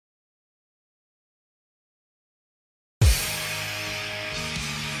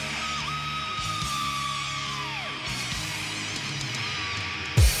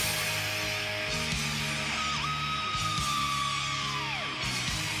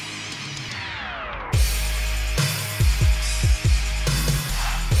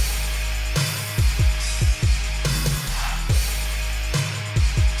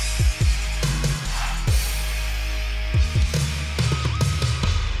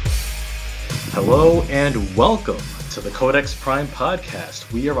Hello and welcome to the Codex Prime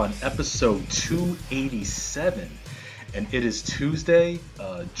podcast. We are on episode 287 and it is Tuesday,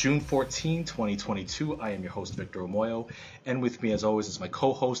 June 14, 2022. I am your host, Victor Omoyo, and with me as always is my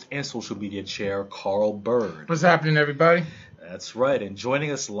co-host and social media chair, Carl Bird. What's happening, everybody? That's right, and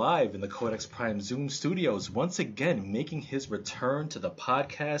joining us live in the Codex Prime Zoom studios, once again making his return to the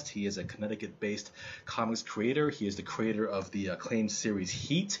podcast. He is a Connecticut-based comics creator. He is the creator of the acclaimed series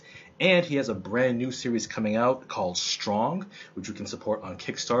Heat, and he has a brand new series coming out called Strong, which you can support on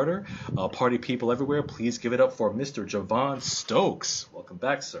Kickstarter. Party people everywhere, please give it up for Mr. Javon Stokes. Welcome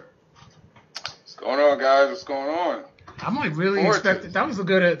back, sir. What's going on, guys? What's going on? I'm like really expecting. That was a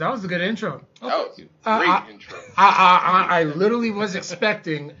good intro. That was a great intro. I literally was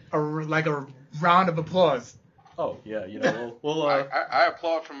expecting a round of applause. Oh yeah, you know we'll I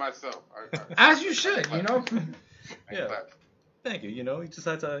applaud for myself. As you should, you know. Yeah. Thank you. You know, you just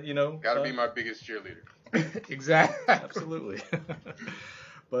had to, Gotta be my biggest cheerleader. Exactly. Absolutely.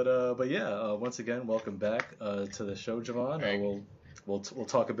 But yeah, once again, welcome back to the show, Javon. We'll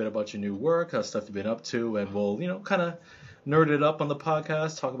talk a bit about your new work, stuff you've been up to, and we'll kind of nerd it up on the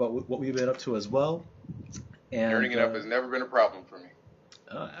podcast, talk about what we've been up to as well. And nerding it up has never been a problem for me.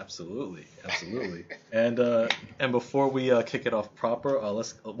 Absolutely. And before we kick it off proper,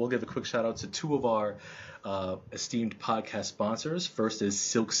 we'll give a quick shout out to two of our esteemed podcast sponsors. First is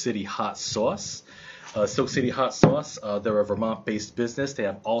Silk City Hot Sauce. Silk City Hot Sauce, they're a Vermont-based business. They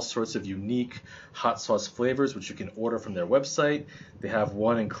have all sorts of unique hot sauce flavors, which you can order from their website. They have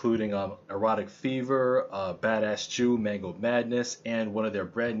one including Erotic Fever, Badass Jew, Mango Madness, and one of their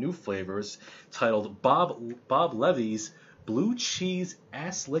brand new flavors titled Bob Levy's Blue Cheese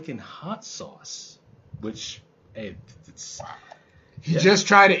Ass-Licking Hot Sauce, which, hey, it's... He just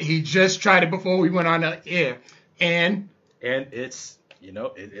tried it. He just tried it before we went on the air, and it's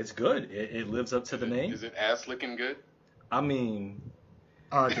it's good. It lives up to the name. Is it ass licking good? I mean,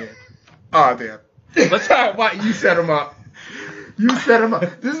 oh damn. Why you set him up?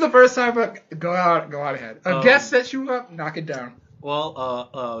 This is the first time. Go out ahead. A guest sets you up. Knock it down.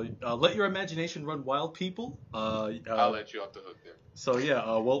 Well, let your imagination run wild, people. I'll let you off the hook there. So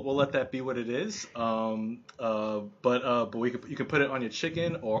yeah, we'll let that be what it is. But you can put it on your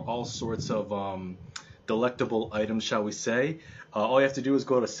chicken or all sorts of delectable items, shall we say. All you have to do is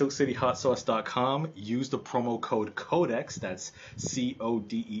go to silkcityhotsauce.com, use the promo code CODEX, that's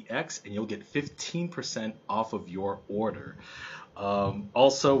CODEX, and you'll get 15% off of your order.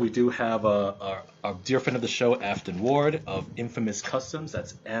 Also, we do have our dear friend of the show, Afton Ward of Infamous Customs.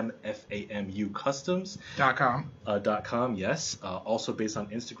 That's MFAMU Customs.com. Yes. Also based on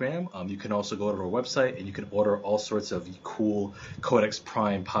Instagram. You can also go to our website and you can order all sorts of cool Codex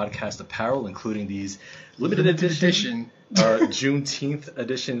Prime podcast apparel, including these limited edition Juneteenth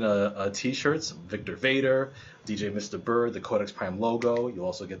edition t-shirts. Victor Vader, DJ Mr. Bird, the Codex Prime logo. You'll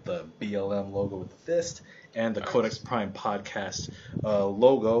also get the BLM logo with the fist. And the Codex Prime podcast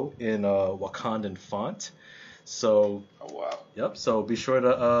logo in Wakandan font. So, oh wow. Yep. So be sure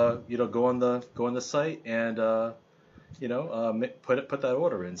to go on the site and put that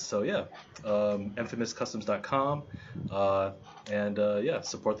order in. So yeah, infamouscustoms.com and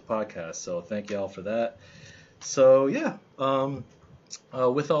support the podcast. So thank you all for that. So yeah,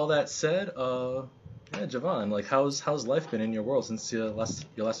 with all that said, Javon, like how's life been in your world since your last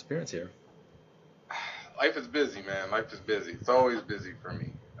appearance here? Life is busy, man. Life is busy. It's always busy for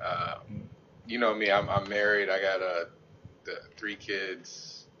me. You know me. I'm married. I got 3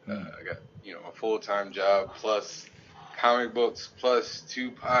 kids. I got a full-time job plus comic books plus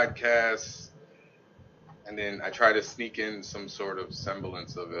 2 podcasts, and then I try to sneak in some sort of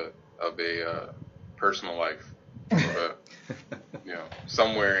semblance of a personal life,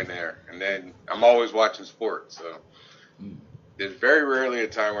 somewhere in there. And then I'm always watching sports, so there's very rarely a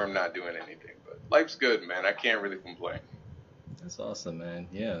time where I'm not doing anything. Life's good, man. I can't really complain. That's awesome, man.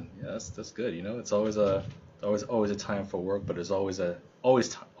 Yeah, that's good. It's always a time for work, but there's always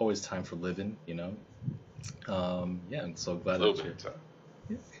time for living. I'm so glad that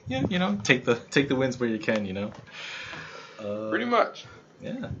you're. Yeah, take the wins where you can. Pretty much.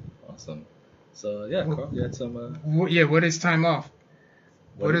 Yeah, awesome. So yeah, Carl, you had some. What is time off?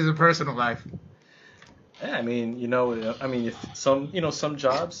 What is a personal life? Yeah, I mean, if some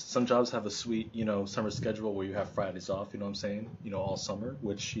jobs have a sweet, summer schedule where you have Fridays off, you know what I'm saying? All summer,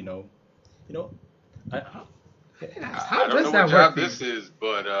 which, I don't know what job this is,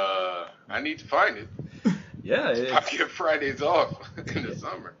 but I need to find it. Yeah. I get Fridays off in the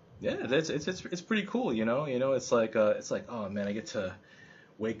summer. Yeah, it's pretty cool, It's like, oh man, I get to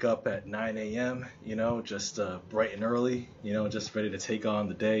wake up at 9 a.m., just bright and early, just ready to take on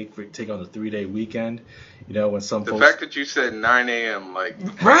the day, take on the 3-day weekend, when some The folks... fact that you said 9 a.m. like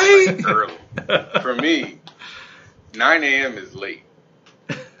early. For me, 9 a.m. is late.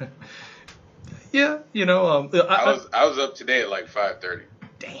 Yeah, I was up today at like 5:30.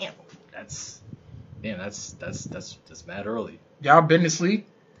 Damn, that's mad early. Y'all been to sleep?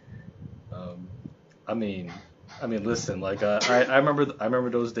 I mean, listen, like I remember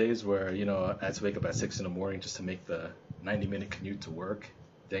those days where I had to wake up at 6 a.m. just to make the 90-minute commute to work.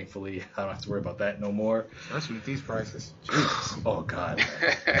 Thankfully, I don't have to worry about that no more. Especially with these prices. Jesus. Oh God,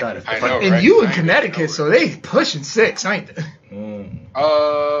 God. I know, and right? you in Connecticut, so they pushing 6, ain't they?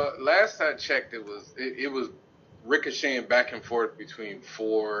 Last I checked, it was ricocheting back and forth between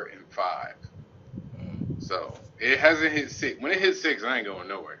 4 and 5. So it hasn't hit 6. When it hits 6, I ain't going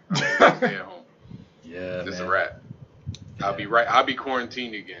nowhere. I'm gonna stay at home. Yeah, This is man. a wrap. Yeah. I'll be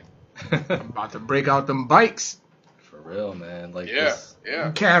quarantined again. I'm about to break out them bikes. For real, man. Like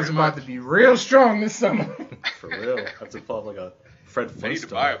Yeah. Calves about to be real strong this summer. For real. I have to pull up like a Fred Flintstone. I need to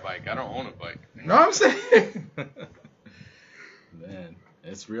buy a bike. I don't own a bike. Know what I'm saying? Man,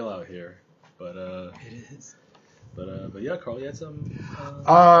 it's real out here. But It is. But yeah, Carl, you had some.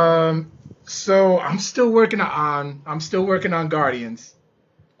 So I'm still working on Guardians.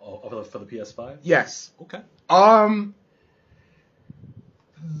 Oh, for the PS5. Yes. Okay.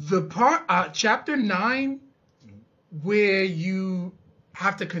 The part chapter 9 where you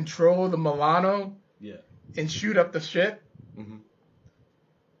have to control the Milano. Yeah. And shoot up the ship. Mm-hmm.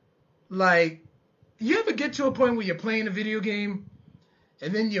 Like, you ever get to a point where you're playing a video game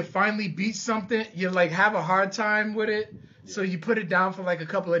and then you finally beat something, you like have a hard time with it, so you put it down for like a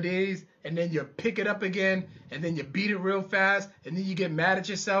couple of days and then you pick it up again and then you beat it real fast and then you get mad at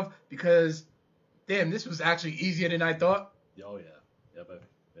yourself because, damn, this was actually easier than I thought? Oh yeah. Yep,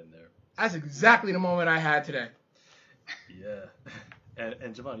 I've been there. That's exactly the moment I had today. Yeah.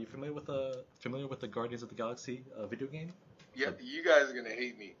 And Javon, you familiar with the Guardians of the Galaxy video game? Yeah, you guys are gonna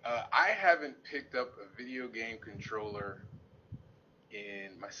hate me. I haven't picked up a video game controller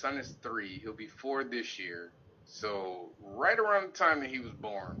my son is 3. He'll be 4 this year. So right around the time that he was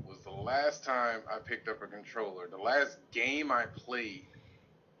born was the last time I picked up a controller. The last game I played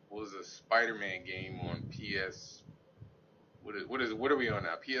was a Spider-Man game on PS. What are we on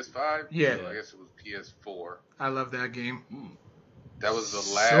now? PS5? Yeah. So I guess it was PS4. I love that game. That was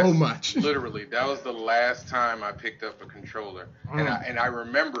the last. So much. Literally, that was the last time I picked up a controller, and I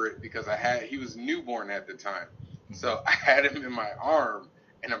remember it because he was newborn at the time, so I had him in my arm,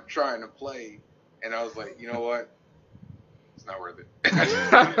 and I'm trying to play, and I was like, you know what, it's not worth it. I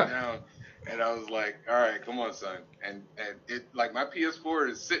just put it down, and I was like, all right, come on, son, and it like my PS4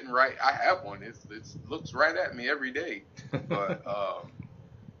 is sitting right. I have one. It looks right at me every day, but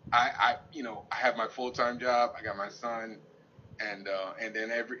I have my full-time job. I got my son. And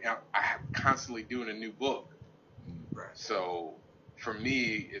then I'm constantly doing a new book. Right. So for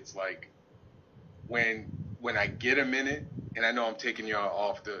me, it's like when I get a minute, and I know I'm taking y'all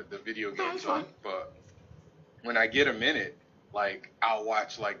off the video game talk, but when I get a minute, like I'll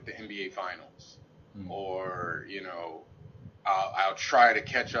watch like the NBA Finals, or I'll try to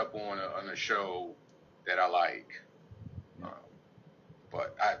catch up on a show that I like.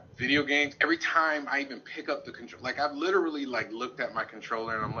 But video games, every time I even pick up the controller, like I've literally like looked at my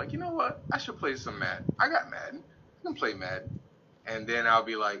controller and I'm like, you know what? I should play some Madden. I got Madden. I can play Madden. And then I'll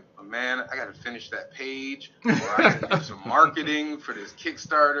be like, oh, man, I got to finish that page, or I got to do some marketing for this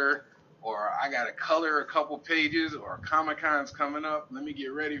Kickstarter, or I got to color a couple pages, or Comic-Con's coming up. Let me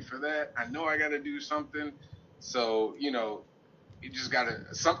get ready for that. I know I got to do something. So, you just got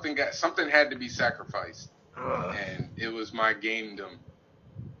to, something had to be sacrificed. And it was my gamedom.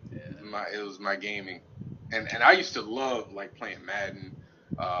 It was my gaming, and I used to love like playing Madden,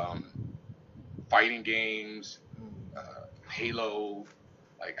 fighting games, Halo.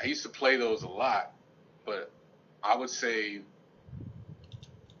 Like I used to play those a lot, but I would say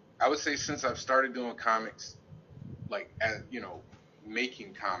since I've started doing comics, like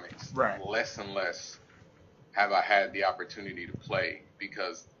making comics, right, less and less have I had the opportunity to play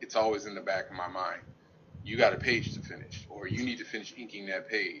because it's always in the back of my mind. You got a page to finish, or you need to finish inking that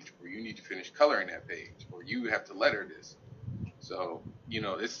page, or you need to finish coloring that page, or you have to letter this. So,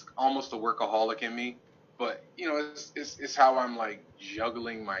 it's almost a workaholic in me, but, it's how I'm like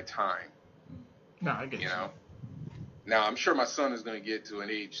juggling my time. No, I get you. Now, I'm sure my son is going to get to an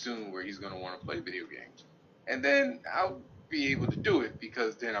age soon where he's going to want to play video games. And then I'll be able to do it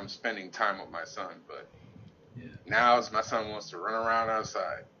because then I'm spending time with my son. But now my son wants to run around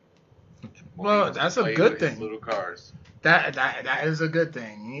outside. Well, that's a good thing. Little cars. That is a good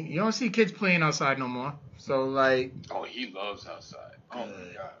thing. You don't see kids playing outside no more. So like. Oh, he loves outside. Oh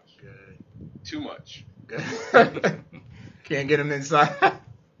my gosh. Good. Too much. Good. Can't get him inside.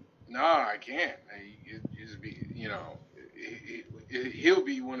 No, I can't. He'll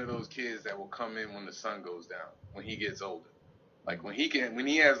be one of those kids that will come in when the sun goes down when he gets older. Like when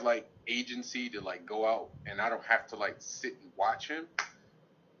he has like agency to like go out and I don't have to like sit and watch him,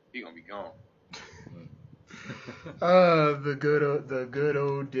 he gonna be gone. The good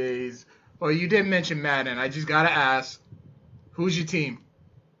old days. Well, you did mention Madden. I just gotta ask, who's your team?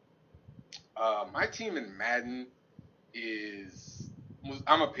 My team in Madden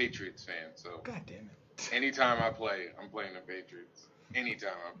I'm a Patriots fan, so God damn it. anytime I play, I'm playing the Patriots.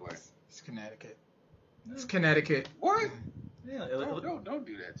 Anytime I play. It's Connecticut. It's Connecticut. What? Yeah, Don't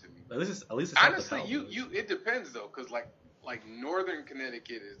do that to me. At least it's Honestly, not the Cowboys. it depends though, because like Northern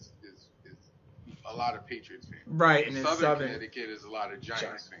Connecticut is a lot of Patriots fans. Right, and then Southern Connecticut is a lot of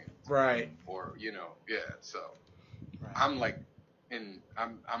Giants fans. Right. Or so Right. I'm like, I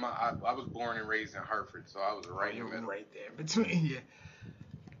was born and raised in Hartford, so I was right in the middle. Right there between you.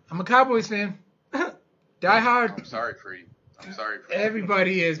 I'm a Cowboys fan. Die hard. I'm sorry for you.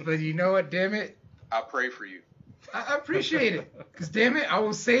 Everybody is, but you know what? Damn it. I'll pray for you. I appreciate it. Because damn it, I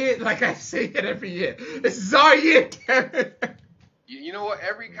will say it like I say it every year. This is our year, damn it. You know what?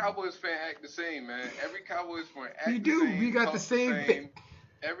 Every Cowboys fan act the same, man. Every Cowboys fan act We the do. same. We got talk the same.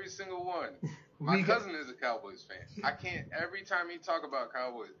 Every single one. My cousin is a Cowboys fan. I can't. Every time he talk about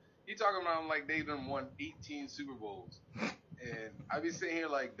Cowboys, he talking about them like they done won 18 Super Bowls. And I be sitting here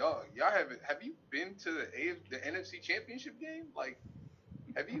like, dog, y'all have you been to the NFC Championship game? Like,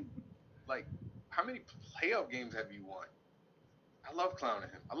 have you, like, how many playoff games have you won? I love clowning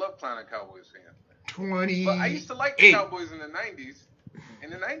him. I love clowning Cowboys fans. 20. But I used to like the Cowboys in the 90s. In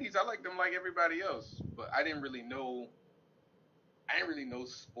the 90s, I liked them like everybody else. But I didn't really know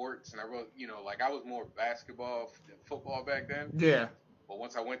sports. And I wrote, like I was more basketball than football back then. Yeah. But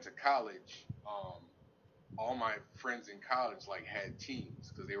once I went to college, all my friends in college like had teams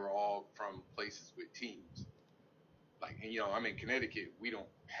because they were all from places with teams. Like, and I'm in Connecticut, we don't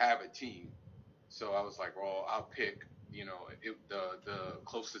have a team, so I was like, well, I'll pick, the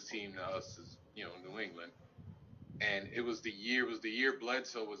closest team to us is, New England, and it was the year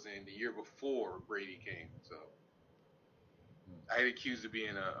Bledsoe was in, the year before Brady came, so I had accused of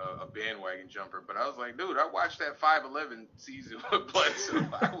being a bandwagon jumper, but I was like, dude, I watched that 5'11" season with Bledsoe.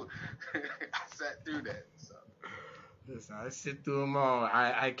 I sat through that. So. Listen, I sit through them all.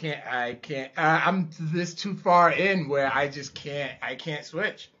 I can't. I'm this too far in where I just can't. I can't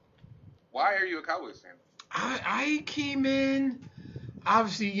switch. Why are you a Cowboys fan? I came in,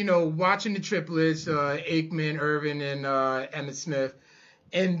 obviously, watching the triplets, Aikman, Irvin, and Emmitt Smith,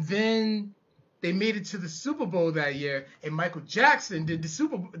 and then they made it to the Super Bowl that year, and Michael Jackson did the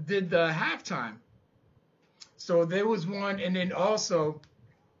halftime. So there was one, and then also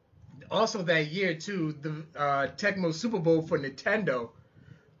that year too, the Tecmo Super Bowl for Nintendo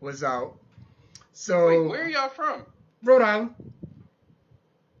was out. So wait, where are y'all from? Rhode Island.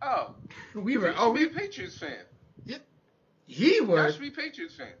 Oh, we be a Patriots fan. Yeah, he was. Y'all should be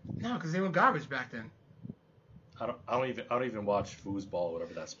Patriots fan. No, because they were garbage back then. I don't even watch foosball,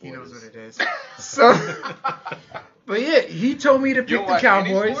 whatever that sport is. He knows what it is. So, but yeah, he told me to pick the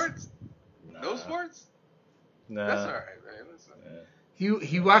Cowboys. Any sports? Nah. No sports? Nah. That's all right, man. Listen. Yeah.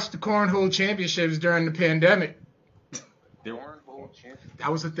 He watched the Cornhole Championships during the pandemic. Cornhole Championships?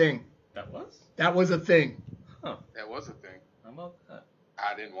 That was a thing. That was? That was a thing. Huh. That was a thing. How about that?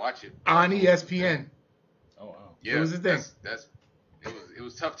 I didn't watch it. On ESPN. Oh wow. Yeah, it was a thing. It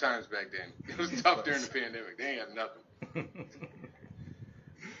was tough times back then. It was tough during the pandemic. They ain't got nothing.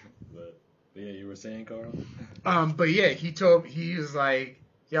 but yeah, you were saying, Carl? But yeah, he was like,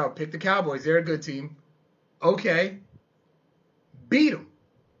 yo, pick the Cowboys. They're a good team. Okay. Beat them.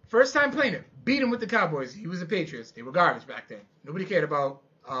 First time playing it. Beat them with the Cowboys. He was the Patriots. They were garbage back then. Nobody cared about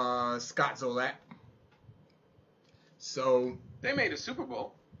Scott Zolak. So. They made a Super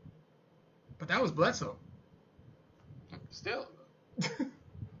Bowl. But that was Bledsoe. Still.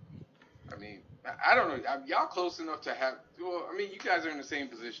 I mean, I don't know. Y'all close enough to have. Well, I mean, you guys are in the same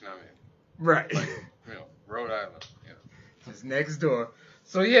position I'm in. Right. Like, Rhode Island. Just next door.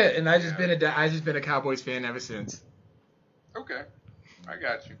 So yeah, and I just been a Cowboys fan ever since. Okay, I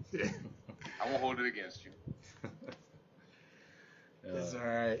got you. Yeah. I won't hold it against you. It's all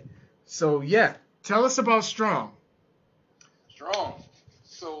right. So yeah, tell us about Strong. Strong.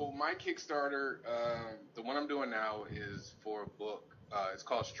 So my Kickstarter, the one I'm doing now is for a book. It's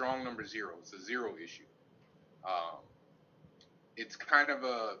called Strong Number Zero. It's a 0 issue. It's kind of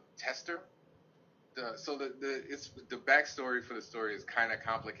a tester It's the backstory for the story is kind of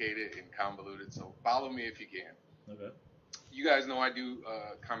complicated and convoluted. So follow me if you can. Okay. You guys know I do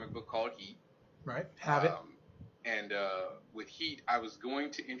a comic book called Heat. Right. Have it. And with Heat, I was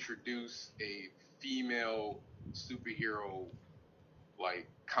going to introduce a female superhero like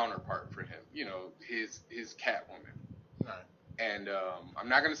counterpart for him. You know, his Catwoman. Right. And I'm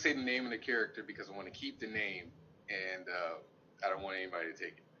not going to say the name of the character because I want to keep the name, and I don't want anybody to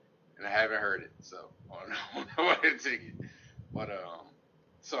take it. And I haven't heard it, so I don't want nobody to take it. But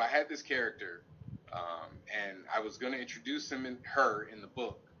so I had this character, and I was going to introduce her in the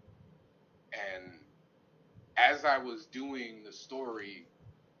book. And as I was doing the story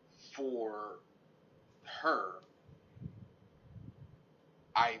for her,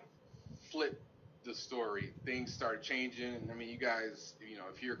 I flipped the story. Things started changing. I mean, you guys, you know,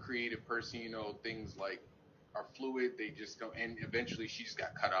 if you're a creative person, you know, things like are fluid. They just go, and eventually she just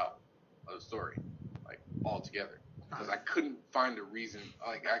got cut out of the story, like altogether, because I couldn't find a reason.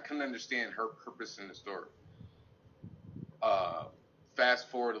 Like I couldn't understand her purpose in the story.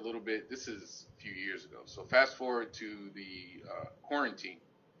 Fast forward a little bit. This is a few years ago. So fast forward to the quarantine,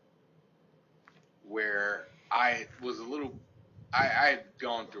 where I was a little. I had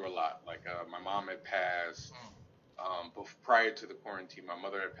gone through a lot. Like my mom had passed. Prior to the quarantine, my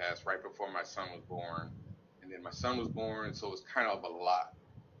mother had passed right before my son was born, and then my son was born, so it was kind of a lot.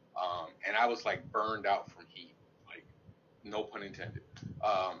 And I was like burned out from Heat, like no pun intended.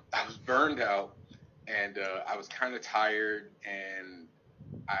 I was burned out, and I was kind of tired, and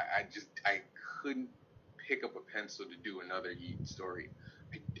I couldn't pick up a pencil to do another Heat story.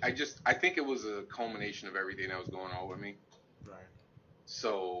 I think it was a culmination of everything that was going on with me. Right.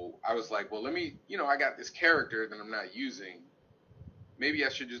 So I was like, well, let me, you know, I got this character that I'm not using. Maybe I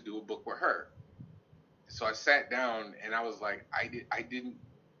should just do a book with her. So I sat down and I was like, I didn't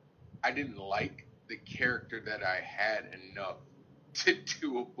like the character that I had enough to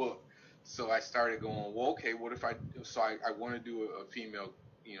do a book. So I started going, well, okay, what if I want to do a female,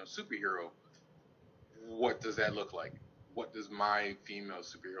 you know, superhero. What does that look like? What does my female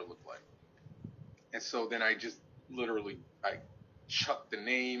superhero look like? And so then I just literally, I chucked the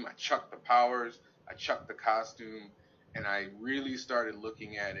name, I chucked the powers, I chucked the costume, and I really started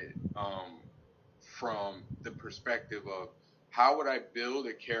looking at it from the perspective of how would I build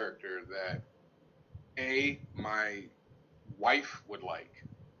a character that my wife would like,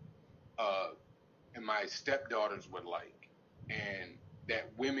 and my stepdaughters would like, and that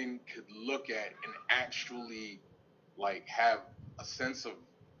women could look at and actually like have a sense of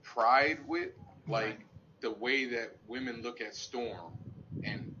pride with, like the way that women look at Storm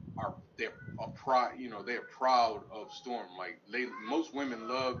and they're proud, you know, they're proud of Storm. Like most women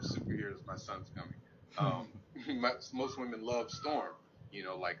love superheroes. My son's coming. Most women love Storm, you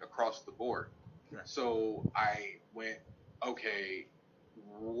know, like across the board. Right. So I went, okay,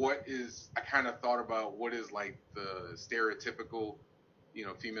 I kind of thought about what is like the stereotypical, you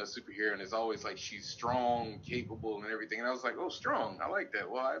know, female superhero, and it's always like she's strong, capable, and everything. And I was like, oh, strong, I like that.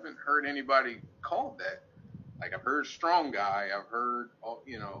 Well, I haven't heard anybody called that. Like I've heard strong guy, I've heard,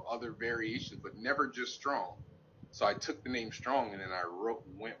 you know, other variations, but never just strong. So I took the name Strong and then I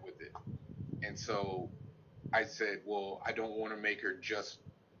went with it. And so I said, well, I don't want to make her just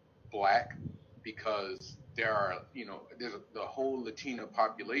black because there are, you know, there's the whole Latina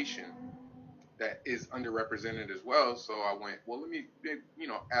population that is underrepresented as well. So I went, well, let me, you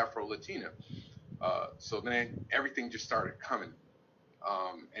know, Afro-Latina. So then everything just started coming.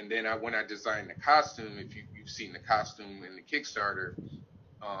 And then when I designed the costume, if you've seen the costume in the Kickstarter,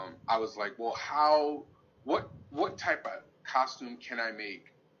 I was like, well, what type of costume can I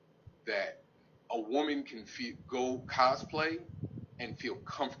make that a woman can go cosplay and feel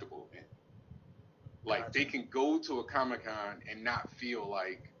comfortable in? Like Gotcha. they can go to a Comic-Con and not feel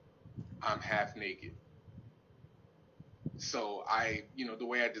like I'm half naked. So you know, the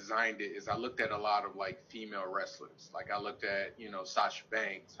way I designed it is I looked at a lot of like female wrestlers. Like I looked at, you know, Sasha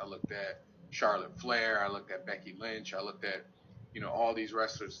Banks. I looked at Charlotte Flair. I looked at Becky Lynch. I looked at, you know, all these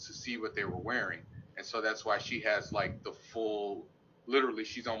wrestlers to see what they were wearing. And so that's why she has like the full, literally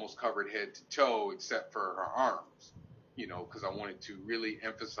she's almost covered head to toe except for her arms, you know, because I wanted to really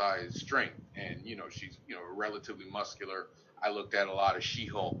emphasize strength. And, you know, she's, you know, relatively muscular. I looked at a lot of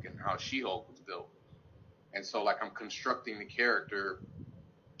She-Hulk and how She-Hulk was built. And so like I'm constructing the character,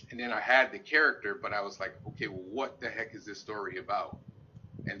 and then I had the character, but I was like, okay, well, what the heck is this story about?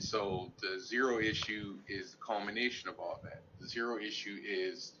 And so the Zero issue is the culmination of all that. The Zero issue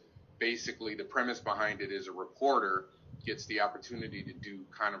is basically the premise behind it is a reporter gets the opportunity to do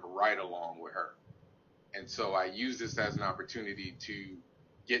kind of a ride along with her. And so I use this as an opportunity to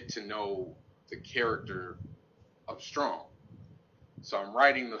get to know the character of Strong. So I'm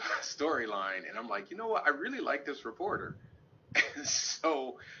writing the storyline, and I'm like, you know what? I really like this reporter. And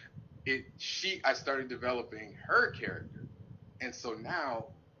so I started developing her character, and so now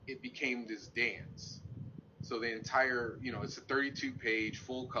it became this dance. So the entire, it's a 32-page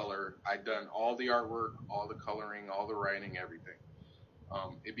full color. I've done all the artwork, all the coloring, all the writing, everything.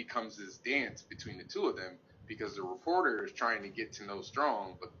 It becomes this dance between the two of them because the reporter is trying to get to know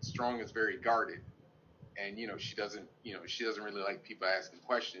Strong, but Strong is very guarded, and she doesn't really like people asking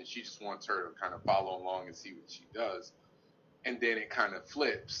questions. She just wants her to kind of follow along and see what she does, and then it kind of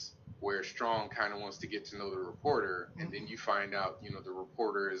flips where Strong kind of wants to get to know the reporter, and then you find out, the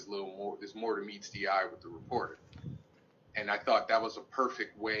reporter is a little more. There's more to meets the eye with the reporter, and I thought that was a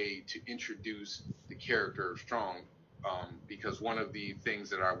perfect way to introduce the character of Strong, because one of the things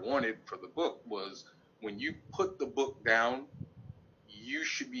that I wanted for the book was when you put the book down, you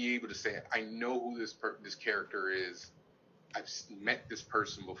should be able to say, I know who this character is. I've met this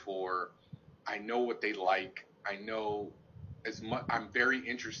person before. I know what they like. I know as much. I'm very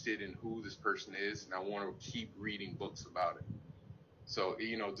interested in who this person is, and I want to keep reading books about it. So,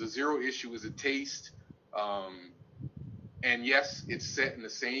 the Zero issue is a taste. And yes, it's set in the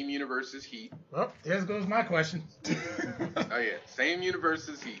same universe as Heat. Well, there goes my question. Oh yeah, same universe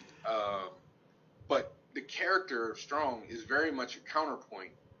as Heat. But the character of Strong is very much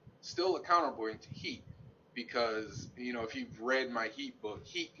still a counterpoint to Heat, because if you've read my Heat book,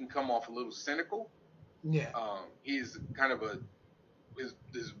 Heat can come off a little cynical. Yeah. He's kind of his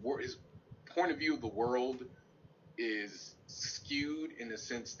point of view of the world is skewed in the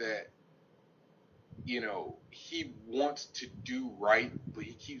sense that he wants to do right, but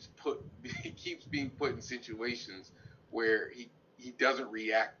he keeps being put in situations where he doesn't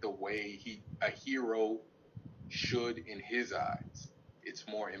react the way a hero should in his eyes. It's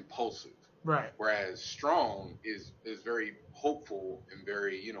more impulsive. Right. Whereas Strong is very hopeful and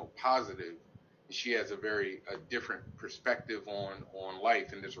very, positive. She has a different perspective on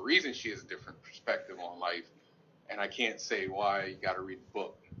life, and there's a reason she has a different perspective on life. And I can't say why. You got to read the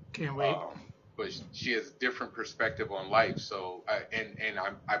book. Can't wait. But she has a different perspective on life. So I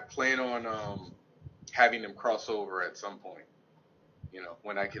plan on having them cross over at some point.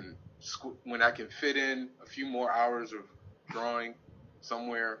 When I can fit in a few more hours of drawing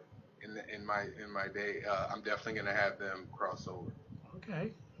somewhere in my day, I'm definitely gonna have them cross over.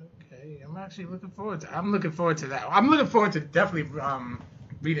 Okay. I'm actually looking forward to that. I'm looking forward to definitely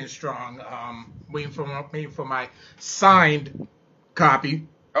reading Strong. Waiting for my signed copy.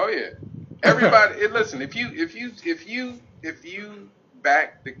 Oh yeah. Everybody, listen. If you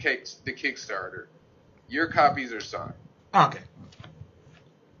back the Kickstarter, your copies are signed. Okay.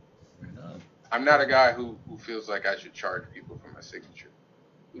 I'm not a guy who feels like I should charge people for my signature.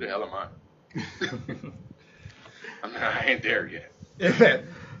 Who the hell am I? I ain't there yet.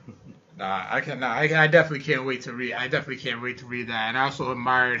 I definitely can't wait to read. I definitely can't wait to read that. And I also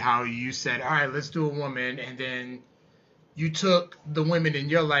admired how you said, all right, let's do a woman, and then you took the women in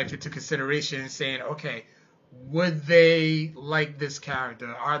your life into consideration, saying, okay, would they like this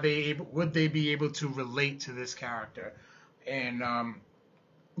character? Would they be able to relate to this character? And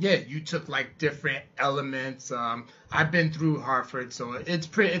you took like different elements. I've been through Hartford, so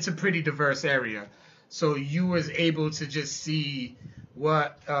it's a pretty diverse area. So you was able to just see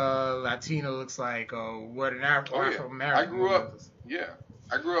what Latino looks like, or what an Afro-American. I grew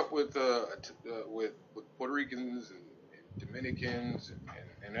up with Puerto Ricans and Dominicans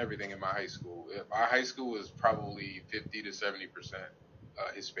and everything in my high school. Our high school was probably 50 to 70%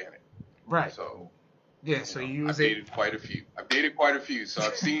 Hispanic. Right. So I've dated quite a few. So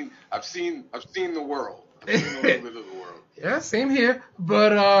I've seen the world. I've seen a little bit of the world. Yeah, same here.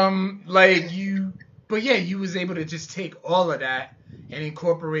 But you was able to just take all of that and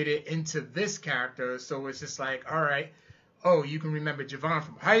incorporate it into this character. So it's just like, all right, oh, you can remember Javon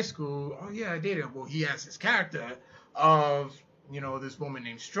from high school. Oh yeah, I dated him. Well, he has this character of this woman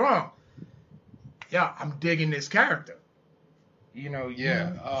named Strong. Yeah, I'm digging this character.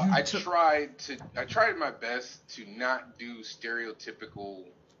 I tried my best to not do stereotypical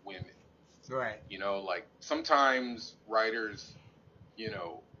women. Right. Like sometimes writers,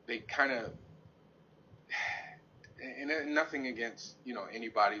 they kind of, and nothing against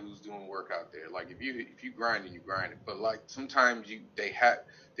anybody who's doing work out there. Like if you grind and you grind it, but like sometimes they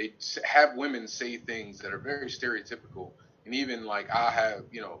have women say things that are very stereotypical, and even like I have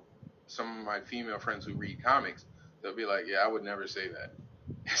some of my female friends who read comics, they'll be like, yeah, I would never say that.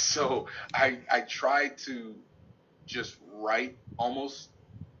 So I try to just write almost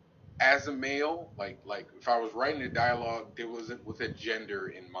as a male, like if I was writing a dialogue, it wasn't with a gender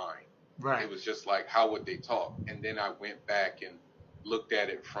in mind. Right. It was just like, how would they talk? And then I went back and looked at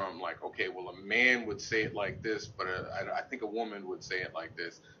it from like, okay, well, a man would say it like this, but I think a woman would say it like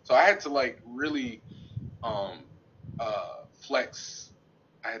this. So I had to like really um, flex.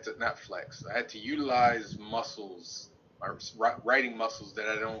 I had to not flex. I had to utilize muscles, writing muscles that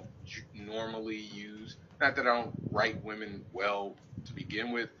I don't normally use. Not that I don't write women well to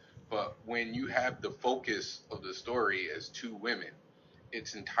begin with, but when you have the focus of the story as two women,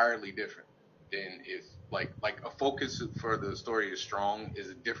 it's entirely different than if like a focus for the story is strong is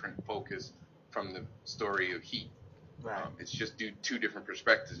a different focus from the story of Heat. Right. It's just two different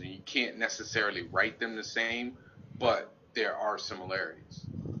perspectives, and you can't necessarily write them the same, but there are similarities.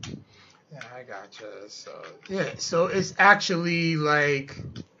 Yeah, I gotcha. So it's actually like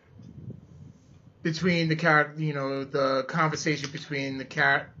between the character, the conversation between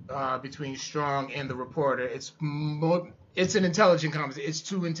between Strong and the reporter. It's an intelligent conversation. It's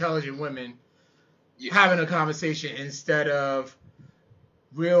two intelligent women having a conversation instead of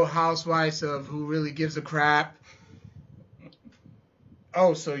Real Housewives of who really gives a crap.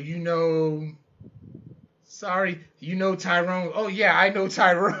 Oh, so sorry, Tyrone. Oh yeah, I know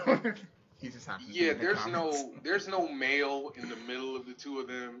Tyrone. He just happens to be in the comments. There's no male in the middle of the two of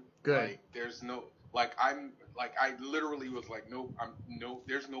them. Good. Like there's no I literally was like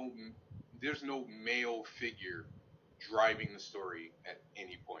there's no male figure driving the story at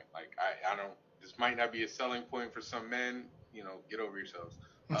any point. Like I don't, this might not be a selling point for some men, get over yourselves.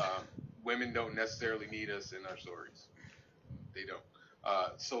 Women don't necessarily need us in our stories. They don't.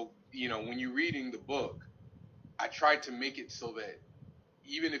 So when you're reading the book, I tried to make it so that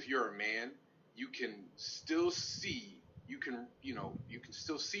even if you're a man, you can still see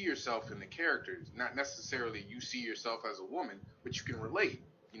yourself in the characters. Not necessarily you see yourself as a woman, but you can relate.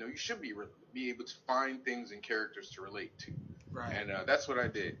 You should be able to find things and characters to relate to. Right. And that's what I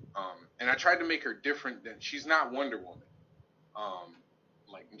did. And I tried to make her different than, she's not Wonder Woman.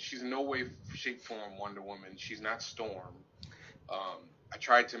 Like she's in no way, shape, form Wonder Woman. She's not Storm. I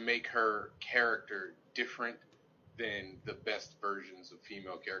tried to make her character different than the best versions of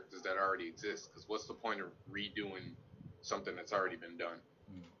female characters that already exist. Because what's the point of redoing something that's already been done?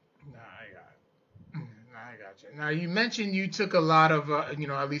 I got you. Now you mentioned you took a lot of,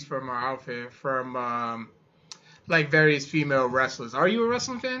 at least from our outfit, from like various female wrestlers. Are you a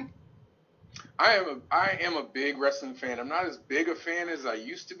wrestling fan? I am a big wrestling fan. I'm not as big a fan as I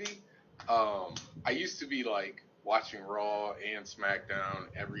used to be. I used to be like watching Raw and SmackDown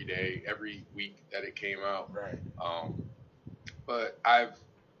every day, every week that it came out. Right. But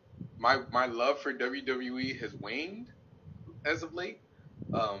my love for WWE has waned as of late,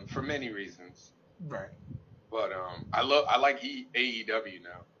 for many reasons. Right. But I like AEW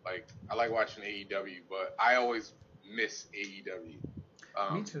now. Like I like watching AEW, but I always miss AEW.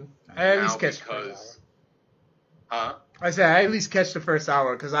 Me too. I at least catch because, I said I at least catch the first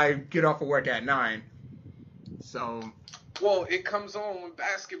hour because I get off of work at 9. So. Well, it comes on when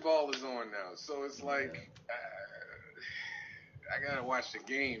basketball is on now, so it's like I gotta watch the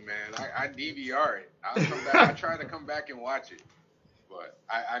game, man. I DVR it. I'll come back. I try to come back and watch it, but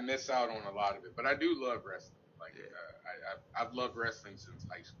I miss out on a lot of it. But I do love wrestling. Like I've loved wrestling since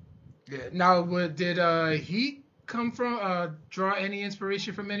high school. Yeah. Now, did Heat come from draw any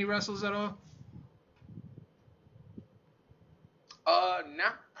inspiration from any wrestlers at all?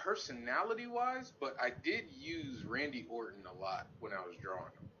 Not personality wise, but I did use Randy Orton a lot when I was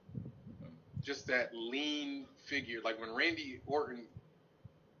drawing him. Just that lean figure, like when Randy Orton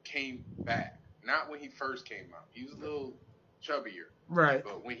came back, not when he first came out. He was a little chubbier. Right.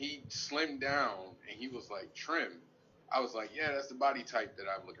 But when he slimmed down and he was like trim, I was like, yeah, that's the body type that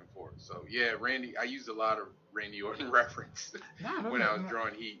I'm looking for. So yeah, I used a lot of Randy Orton reference when I was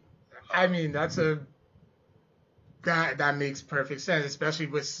drawing Heat. I mean, that makes perfect sense, especially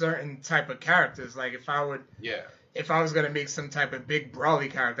with certain type of characters. Like if I was gonna make some type of big brawly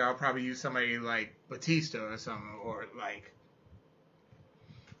character, I'll probably use somebody like Batista or something, or like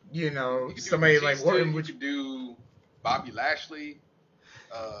somebody Batista, like Orton. You could do Bobby Lashley.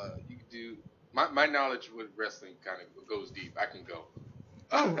 You could do my knowledge with wrestling kind of goes deep. I can go.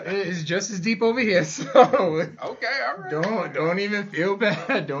 Oh, it's just as deep over here. So okay, all right. Don't even feel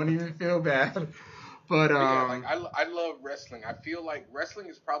bad. Don't even feel bad. But I love wrestling. I feel like wrestling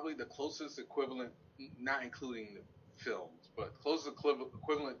is probably the closest equivalent, not including the films, but closest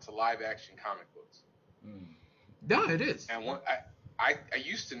equivalent to live action comic books. No, it is. And I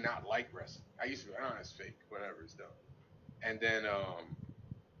used to not like wrestling. I used to be, it's fake, whatever, it's dumb. And then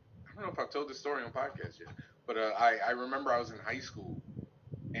I don't know if I've told this story on podcast yet, but I remember I was in high school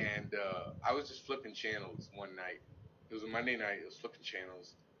and I was just flipping channels one night. It was a Monday night. I was flipping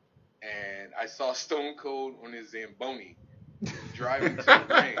channels. and I saw Stone Cold on his Zamboni driving to the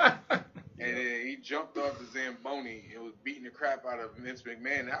ring. And then he jumped off the Zamboni and was beating the crap out of Vince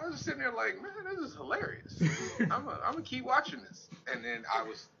McMahon. And I was just sitting there like, man, this is hilarious. I'm gonna keep watching this. And then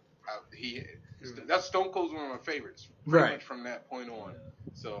that's Stone Cold's one of my favorites, pretty much from that point on.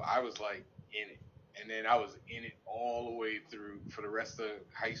 So I was like in it, and then I was in it all the way through for the rest of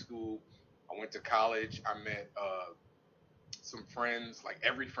high school. I went to college. I met some friends. Like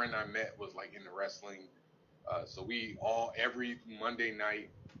every friend I met was like into wrestling. So every Monday night.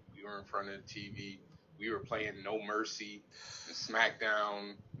 We were in front of the TV. We were playing No Mercy and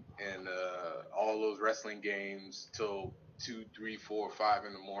SmackDown and all those wrestling games till 2, 3, 4, 5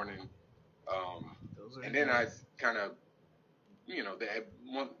 in the morning. And then I kind of,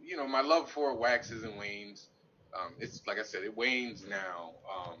 my love for it waxes and wanes. It's like I said, it wanes now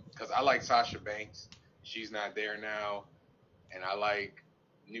because I like Sasha Banks. She's not there now, and I like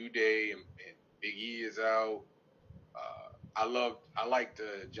New Day and Big E is out. I liked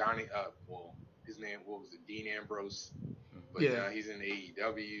Johnny. His name was Dean Ambrose, but now he's in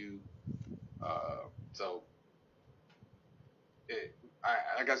AEW.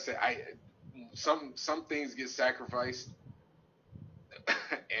 Like I said, some things get sacrificed,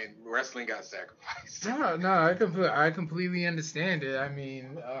 and wrestling got sacrificed. No, I completely understand it. I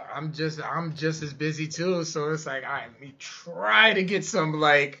mean, I'm just as busy too, so it's like, let me try to get some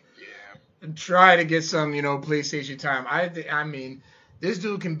PlayStation time. I mean, this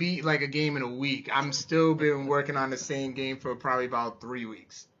dude can beat like a game in a week. I'm still been working on the same game for probably about 3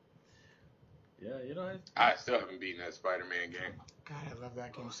 weeks. Yeah, I still haven't beaten that Spider-Man game. God, I love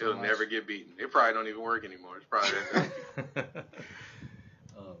that game so much. It'll never get beaten. It probably don't even work anymore. It's probably that.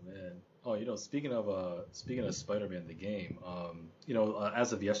 Oh man. Speaking of Spider-Man the game,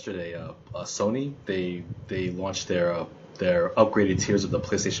 as of yesterday, Sony they launched their upgraded tiers of the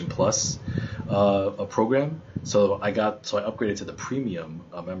PlayStation Plus program. So I upgraded to the premium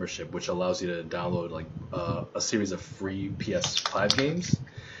membership, which allows you to download like a series of free PS5 games,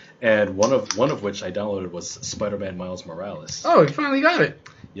 and one of which I downloaded was Spider-Man Miles Morales. Oh, you finally got it.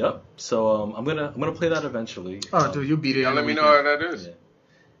 Yep. So I'm gonna play that eventually. Oh, dude, you'll beat it. Let me know how that is.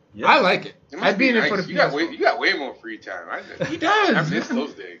 Yeah. I like it. I've been in for the PS4. You got way more free time. He does. I miss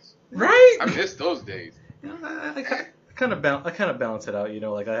those days. Right? I miss those days. I kind of balance it out,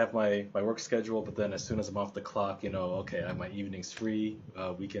 like I have my work schedule, but then as soon as I'm off the clock, okay, I have my evenings free,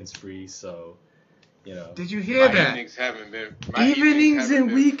 weekends free, so, Did you hear that? Evenings haven't been. Evenings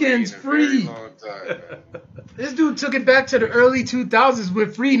and weekends free. This dude took it back to the early 2000s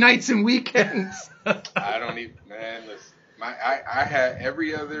with free nights and weekends. I don't even, man. Listen, I had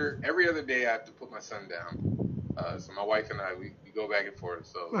every other day I have to put my son down. So my wife and I we go back and forth.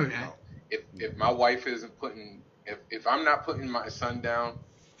 So if my wife isn't putting. If I'm not putting my son down,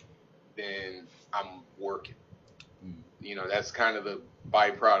 then I'm working. That's kind of the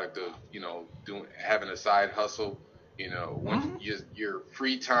byproduct of having a side hustle. When your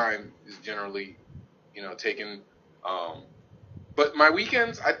free time is generally taken. But my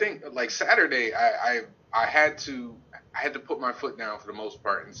weekends, I think like Saturday, I had to put my foot down for the most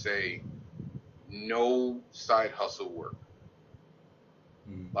part and say no side hustle work,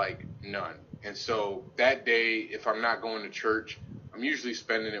 like none. And so that day, if I'm not going to church, I'm usually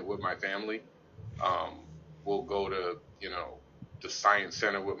spending it with my family. We'll go to, the science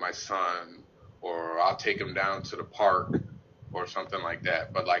center with my son, or I'll take him down to the park or something like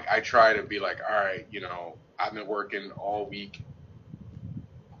that. But like, I try to be like, all right, I've been working all week,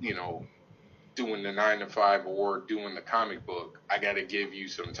 doing the 9 to 5 or doing the comic book. I got to give you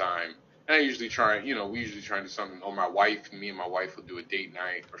some time. And I usually try, we usually try to do something, or me and my wife will do a date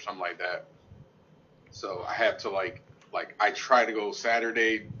night or something like that. So I have to like I try to go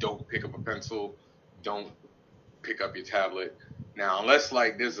Saturday, don't pick up a pencil, don't pick up your tablet. Now, unless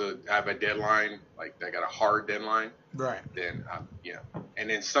like I have a deadline, like I got a hard deadline. Right. Then, And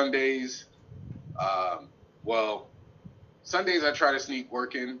then Sundays, Sundays I try to sneak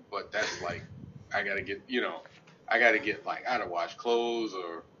work in, but that's like, I gotta get like, I gotta wash clothes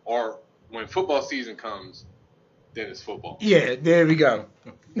or when football season comes, then it's football. Yeah, there we go.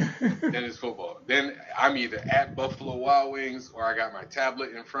 Then it's football. Then I'm either at Buffalo Wild Wings or I got my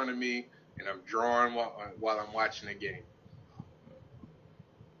tablet in front of me and I'm drawing while I'm watching the game.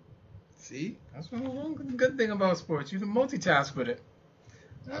 See, that's one good thing about sports. You can multitask with it.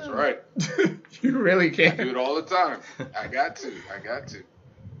 That's right. You really can. I do it all the time. I got to.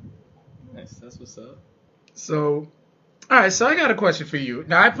 Nice. That's what's up. So, all right. So I got a question for you.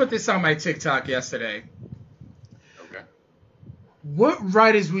 Now I put this on my TikTok yesterday. Okay. What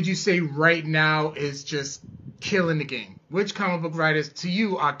writers would you say right now is just killing the game? Which comic book writers to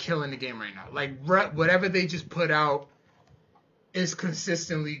you are killing the game right now? Like whatever they just put out is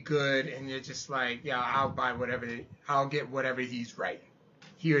consistently good, and you're just like, yeah, I'll buy whatever. I'll get whatever he's writing.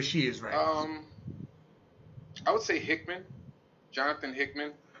 He or she is writing. I would say Hickman, Jonathan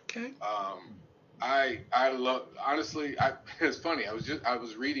Hickman. Okay. I love, honestly. It's funny. I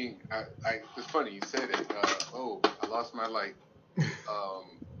was reading. It's funny you said it. I lost my light.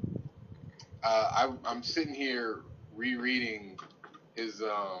 I'm sitting here rereading his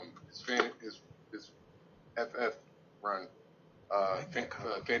FF run,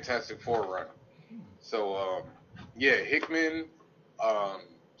 Fantastic Four run. So yeah, Hickman,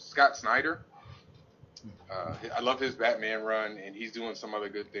 Scott Snyder. I love his Batman run, and he's doing some other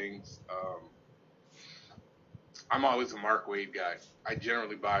good things. I'm always a Mark Waid guy. I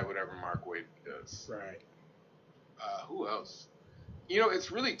generally buy whatever Mark Waid does. Right. Who else?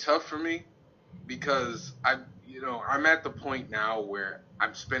 It's really tough for me because I'm at the point now where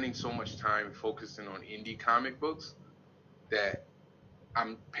I'm spending so much time focusing on indie comic books that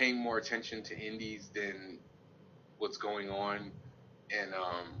I'm paying more attention to indies than what's going on in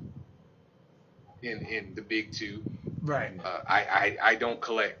the big two. Right. I don't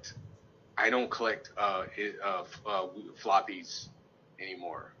collect floppies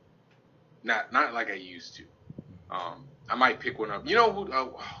anymore. Not like I used to. I might pick one up. You know who?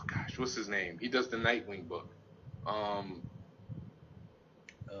 Oh gosh, what's his name? He does the Nightwing book.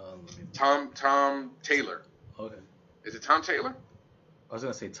 Tom Taylor. Okay. Is it Tom Taylor? I was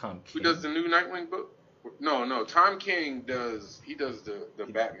gonna say Tom King. Who does the new Nightwing book? No. Tom King does the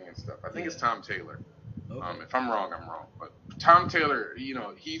Batman stuff. I think it's Tom Taylor. Okay. If I'm wrong, I'm wrong. But Tom Taylor,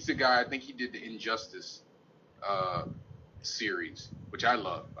 he's the guy. I think he did the Injustice series, which I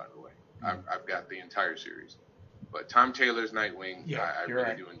love, by the way. I've got the entire series. But Tom Taylor's Nightwing, yeah, I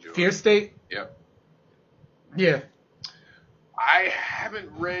really do enjoy. Fear State? Yep. Yeah. I haven't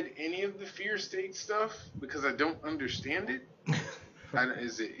read any of the Fear State stuff because I don't understand it.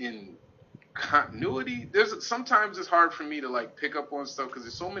 Is it in continuity? Sometimes it's hard for me to pick up on stuff because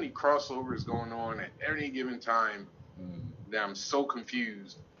there's so many crossovers going on at any given time that I'm so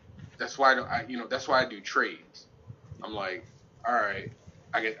confused. That's why that's why I do trades. I'm like, all right,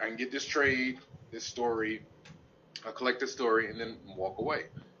 I can get this trade, this story. I'll collect the story and then walk away.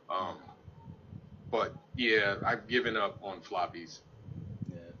 But yeah, I've given up on floppies.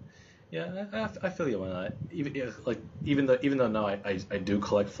 Yeah, I feel you on that. Even though now I do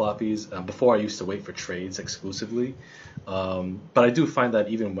collect floppies. Before I used to wait for trades exclusively, but I do find that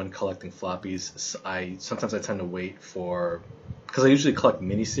even when collecting floppies, sometimes I tend to wait for, because I usually collect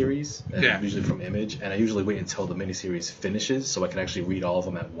miniseries, usually from Image, and I usually wait until the miniseries finishes so I can actually read all of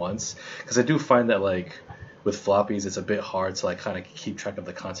them at once. Because I do find that with floppies, it's a bit hard to kind of keep track of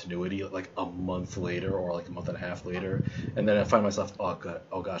the continuity a month later or a month and a half later, and then I find myself, oh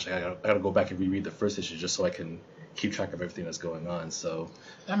gosh, I gotta go back and reread the first issue just so I can keep track of everything that's going on. So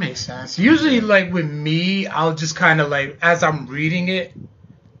that makes sense. Usually, with me, I'll just kind of as I'm reading it,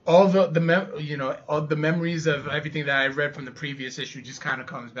 all the memories of everything that I read from the previous issue just kind of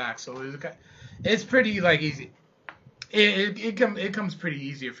comes back. So it's pretty easy. It comes pretty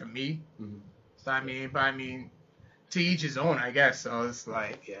easier for me. Mm-hmm. So I mean, to each his own, I guess. So it's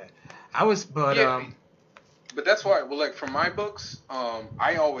but that's why. Well, for my books,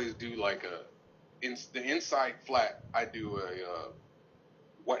 I always do the inside flat. I do a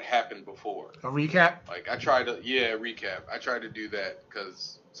what happened before. A recap. I try to recap. I try to do that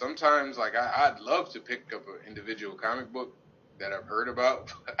because sometimes I'd love to pick up an individual comic book that I've heard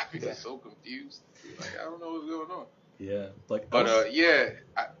about, but I'm just so confused. I don't know what's going on. Yeah,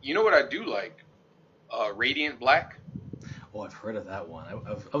 you know what I do like? Radiant Black. Oh, I've heard of that one.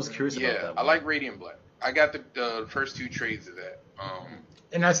 I was curious about that one. I like Radiant Black. I got the first 2 trades of that.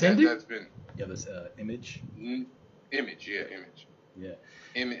 And that's indie? That's been... Yeah, there's Image. Image, yeah, Image. Yeah.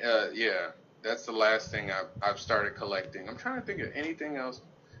 Yeah, that's the last thing I've started collecting. I'm trying to think of anything else.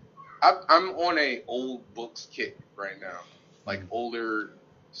 I'm on a old books kick right now. Older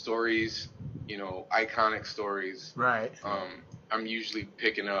stories, iconic stories. Right. I'm usually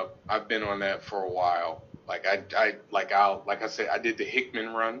picking up. I've been on that for a while. Like I said, I did the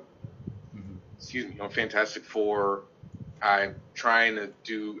Hickman run. Mm-hmm. Excuse me, on Fantastic Four. I'm trying to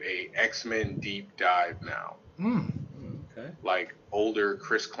do a X-Men deep dive now. Okay. Older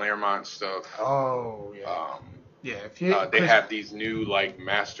Chris Claremont stuff. Oh yeah. They have these new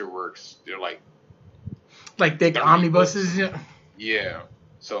Masterworks. They're thick omnibuses. Yeah.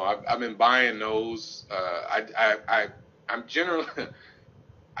 So I've been buying those. I'm generally,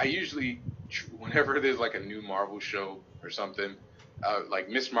 I usually, whenever there's a new Marvel show or something,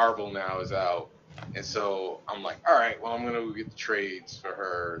 Miss Marvel now is out, And so I'm like, all right, well, I'm gonna go get the trades for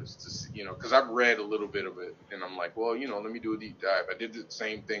her to see, because I've read a little bit of it, and I'm like, well, let me do a deep dive. I did the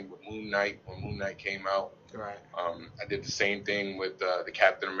same thing with Moon Knight when Moon Knight came out. Right. I did the same thing with the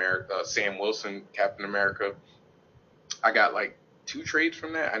Captain America, Sam Wilson Captain America. I got like 2 trades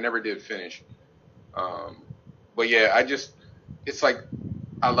from that. I never did finish. But yeah, it's like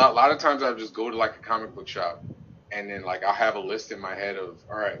a lot of times I'll just go to like a comic book shop, and then like I'll have a list in my head of,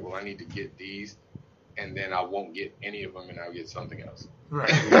 all right, well, I need to get these, and then I won't get any of them, and I'll get something else. Right.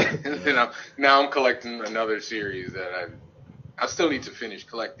 And then now I'm collecting another series that I still need to finish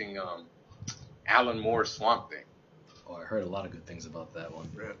collecting. Alan Moore's Swamp Thing. Oh, I heard a lot of good things about that one.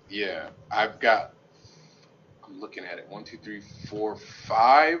 Yeah, I'm looking at it, 1, 2, 3, 4,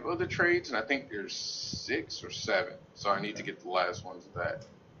 5 of the trades, and I think there's 6 or 7. So I need to get the last ones of that.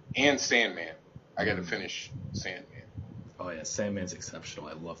 And Sandman. I got to finish Sandman. Oh yeah, Sandman's exceptional.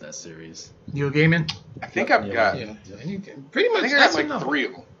 I love that series. Neil Gaiman? I think I've got. Yeah. And you can, pretty much. I think I that's got like enough. 3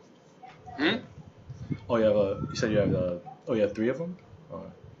 of them. Oh, you said you have you have 3 of them? Oh.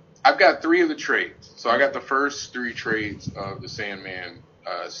 I've got 3 of the trades. So I got the first 3 trades of the Sandman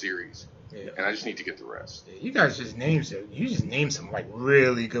series. Yeah. And I just need to get the rest. You guys just named some. You just named some like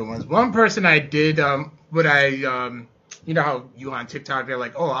really good ones. One person I did, you know how you on TikTok they're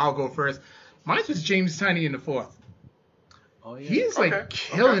like, oh, I'll go first. Mine was James Tiny in the Fourth. Oh yeah. He's like Okay.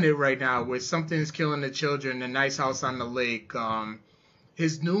 killing it right now with Something's Killing the Children, The Nice House on the Lake.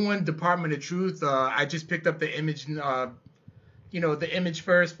 His new one, Department of Truth. I just picked up the image, the image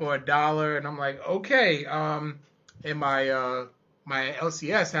first for $1, and I'm like, okay. And my my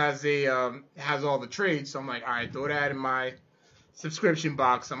LCS has all the trades, so I'm like, all right, throw that in my subscription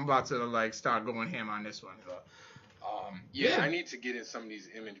box. I'm about to like start going ham on this one. But, Yeah, I need to get in some of these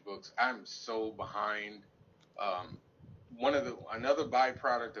image books. I'm so behind. Another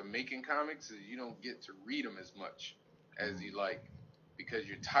byproduct of making comics is you don't get to read them as much as you like because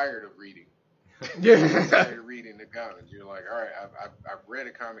you're tired of reading. You're tired of reading the comics. You're like, all right, I've read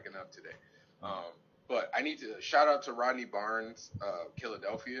a comic enough today. But I need to shout out to Rodney Barnes,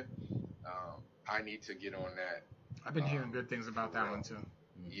 Philadelphia. I need to get on that. I've been hearing good things about that one too.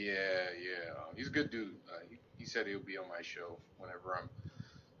 Yeah. He's a good dude. He said he'll be on my show whenever I'm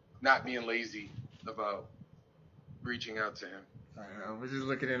not being lazy about reaching out to him. All right, we're just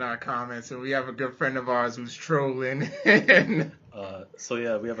looking in our comments, and we have a good friend of ours who's trolling. So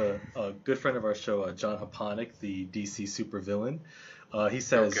yeah, we have a good friend of our show, John Haponic, the DC supervillain. He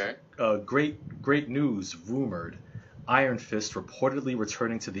says, okay. Great news, rumored. Iron Fist reportedly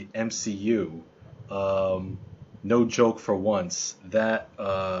returning to the MCU. No joke for once. That,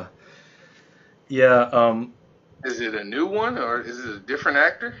 is it a new one or is it a different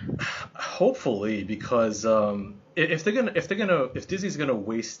actor? Hopefully, because if Disney's gonna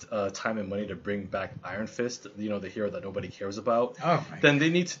waste time and money to bring back Iron Fist, the hero that nobody cares about, then they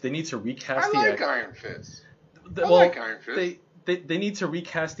need to recast I like Iron Fist. I like Iron Fist. They need to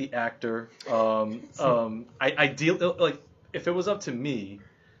recast the actor. Ideal, like if it was up to me,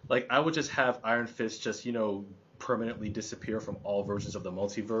 like I would just have Iron Fist just permanently disappear from all versions of the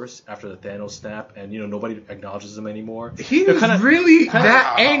multiverse after the Thanos snap, and nobody acknowledges him anymore. He was really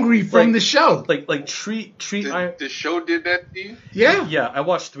that angry from the show. Like treat the show did that to you? Yeah. I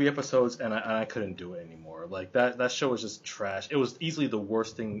watched 3 episodes and I couldn't do it anymore. Like that show was just trash. It was easily the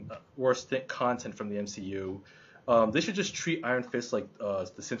worst content from the MCU. They should just treat Iron Fist like the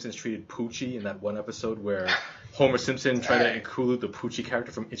Simpsons treated Poochie in that one episode where Homer Simpson tried to include the Poochie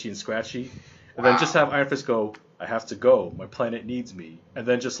character from Itchy and Scratchy. And then just have Iron Fist go, I have to go, my planet needs me. And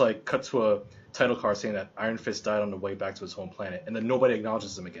then just like cut to a title card saying that Iron Fist died on the way back to his home planet. And then nobody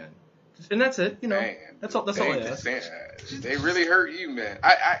acknowledges him again. And that's it, Man, that's all I ask. They really hurt you, man.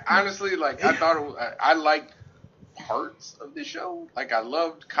 I honestly, like, I thought I liked parts of the show. Like, I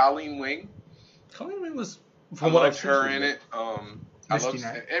loved Colleen Wing. Colleen Wing was... I loved her in it. I love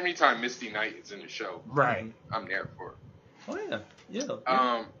every time Misty Knight is in the show. Right. I'm there for it. Oh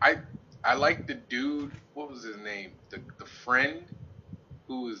yeah. I like the dude. What was his name? The friend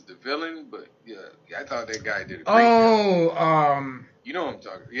who was the villain. But yeah, I thought that guy did a great job. You know what I'm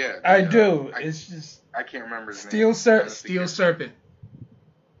talking. Yeah. I do. It's just I can't remember his name. Steel Serpent.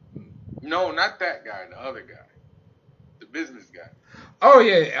 No, not that guy. The other guy. The business guy. Oh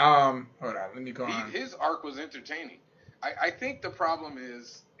yeah. Hold on. Let me go on. His arc was entertaining. I think the problem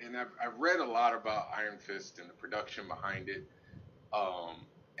is, and I've read a lot about Iron Fist and the production behind it,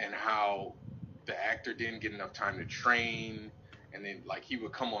 and how the actor didn't get enough time to train, and then like he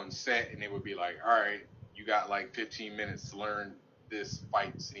would come on set and they would be like, all right, you got like 15 minutes to learn this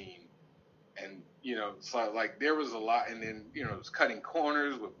fight scene, and You know, so like there was a lot, and then it was cutting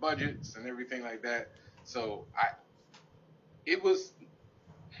corners with budgets and everything like that. So it was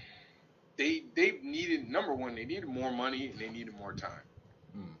they needed, number one, they needed more money and they needed more time.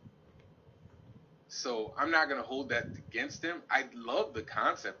 Hmm. So I'm not gonna hold that against them. I love the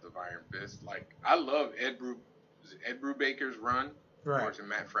concept of Iron Fist. Like I love Ed Brubaker's run, Right. or is it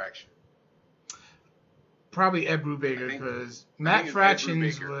Matt Fraction? Probably Ed Brubaker, because Matt it's Ed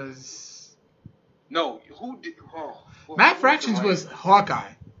Fractions Brubaker. was. No, who did? Oh, Matt who Fractions the was writer?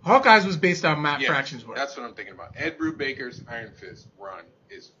 Hawkeye. Hawkeye's was based on Matt Yeah, Fractions' work. that's what I'm thinking about. Ed Brubaker's Iron Fist run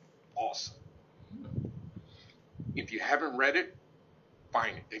is awesome. If you haven't read it,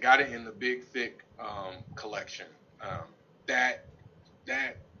 find it. They got it in the big, thick collection. That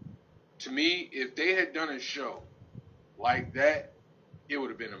to me, if they had done a show like that, it would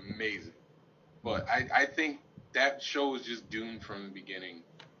have been amazing. But I think that show was just doomed from the beginning,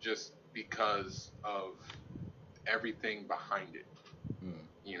 just because of everything behind it.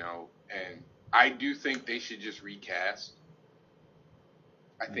 And I do think they should just recast.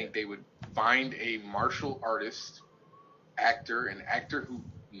 I think they would find a martial artist, an actor who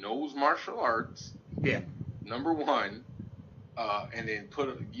knows martial arts, Yeah. number one, and then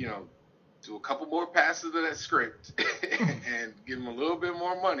do a couple more passes of that script and give them a little bit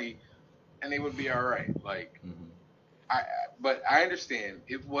more money, and they would be all right. Like, but I understand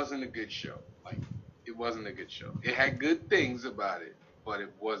it wasn't a good show. Like, it wasn't a good show. It had good things about it, but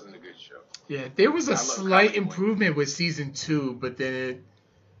it wasn't a good show. Yeah, there was a I love slight comedy improvement with season 2, but then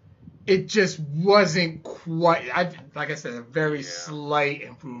it just wasn't quite. Like I said, a very slight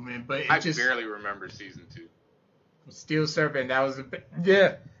improvement, but I just barely remember season 2. Steel Serpent. That was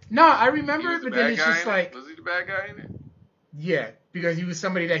yeah. No, I remember He it, was the but then bad it's guy just in it? like Was he the bad guy in it? yeah, because he was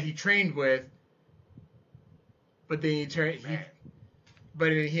somebody that he trained with, but then but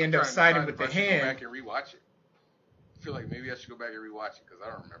then he ended up siding with the I should go back hand. and rewatch it. I feel like maybe I should go back and rewatch it because I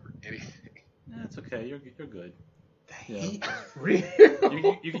don't remember anything. That's okay. You're good. He-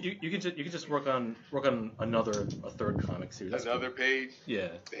 You can just work on a third comic series. That's Another cool. page. Yeah.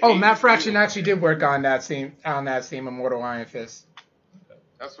 Oh, Matt Fraction actually did work on that same Immortal Iron Fist.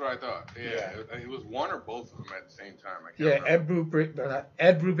 That's what I thought. Yeah. It was one or both of them at the same time. I can't Yeah, remember.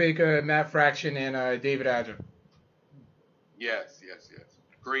 Ed Brubaker, Matt Fraction, and David Adger. Yes.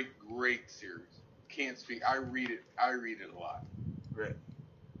 Great series. Can't speak. I read it a lot. Right.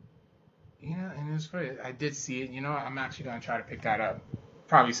 Yeah, and it's great. I did see it. You know, I'm actually gonna try to pick that up,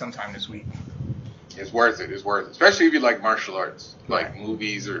 probably sometime this week. It's worth it. Especially if you like martial arts, like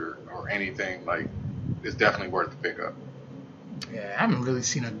movies or anything. Like, it's definitely worth the pickup. Yeah, I haven't really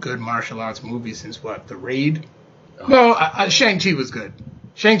seen a good martial arts movie since The Raid? Well, Shang-Chi was good.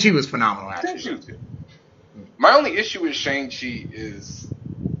 Shang-Chi was phenomenal, actually. Shang-Chi was good. My only issue with Shang-Chi is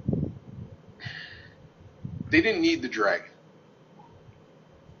they didn't need the dragon.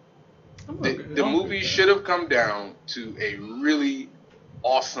 The movie should have come down to a really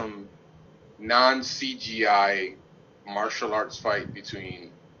awesome non-CGI martial arts fight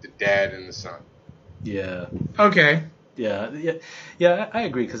between the dad and the son. Yeah. Okay. Yeah. I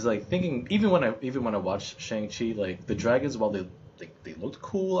agree because like thinking even when I watched Shang-Chi, like the dragons, while they looked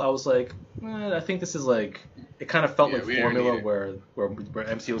cool, I was like, I think this is like it kind of felt like formula where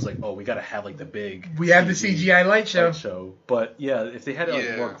MCU was like, oh, we gotta have like the big. We have the CGI light show. But yeah, if they had it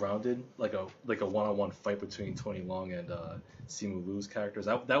like more grounded, like a one-on-one fight between Tony Leung and Simu Liu's characters,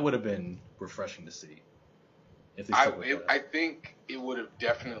 that would have been refreshing to see. If they stuck with that. I think it would have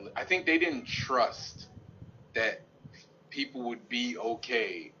definitely. I think they didn't trust that people would be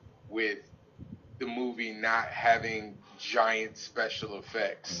okay with the movie not having giant special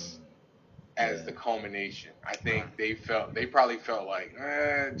effects as the culmination. I think they probably felt like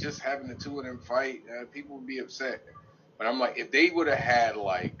just having the two of them fight, people would be upset. But I'm like, if they would have had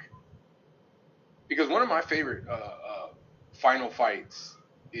like, because one of my favorite final fights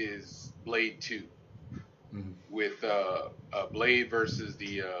is Blade 2 with Blade versus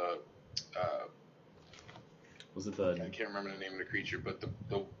the was it I can't remember the name of the creature, but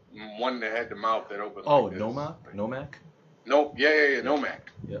the one that had the mouth that opened. Oh, like this. Nomak? No, yeah, Nomak.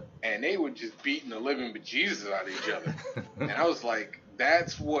 Yeah. And they were just beating the living bejesus out of each other. And I was like,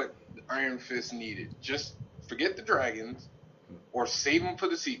 that's what Iron Fist needed. Just forget the dragons or save them for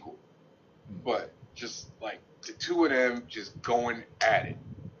the sequel. But just like the two of them just going at it.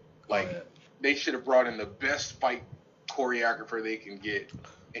 Like they should have brought in the best fight choreographer they can get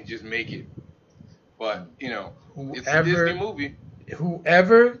and just make it. But, it's a Disney movie.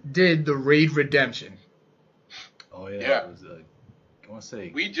 Whoever did the Raid Redemption. Oh yeah. It was, I want to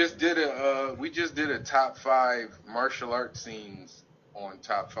say we just did a top 5 martial arts scenes on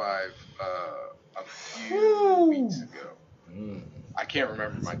top 5 a few weeks ago. Mm. I can't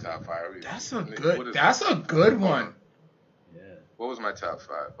remember my top 5. That's a What good. is That's it? a good one. Yeah. What was my top 5?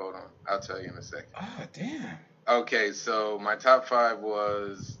 Hold on, I'll tell you in a second. Oh damn. Okay, so my top 5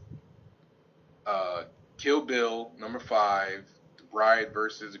 was Kill Bill, number 5, Bride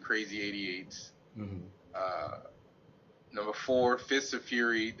versus the Crazy 88s. Mm-hmm. Number 4, Fists of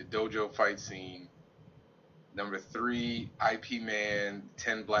Fury, the dojo fight scene. Number 3, IP Man,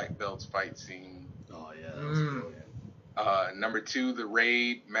 10 Black Belts fight scene. Oh yeah, that was brilliant. Number 2, The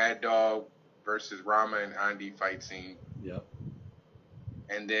Raid, Mad Dog versus Rama and Andy fight scene. Yep.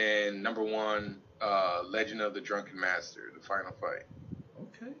 And then number 1, Legend of the Drunken Master, the final fight.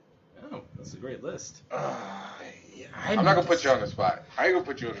 Okay. Oh, that's a great list. Yeah, I'm not gonna put you on the spot. I ain't gonna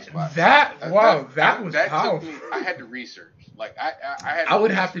put you on the spot. That was that powerful. took me. I had to research. Like I had. I would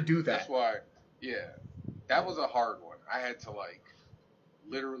have to do that. That's why. Yeah, that was a hard one. I had to like,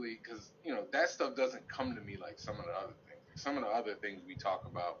 literally, because that stuff doesn't come to me like some of the other things. Like, some of the other things we talk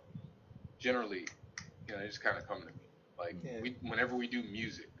about, generally, they just kind of come to me. Like whenever we do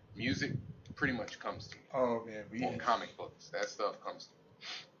music pretty much comes to me. Oh man, Or comic books, that stuff comes to me.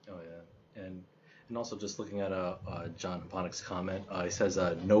 Oh yeah, and also just looking at John Panik's comment, he says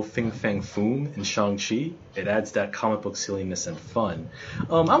no Fing Fang Foom in Shang-Chi. It adds that comic book silliness and fun.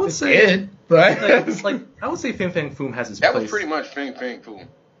 I would say, but I would say Fing Fang Foom has its That place. was pretty much Fing Fang Foom.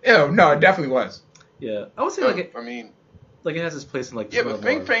 yeah, no, it definitely was. Yeah, I would say It has its place in like. Yeah, but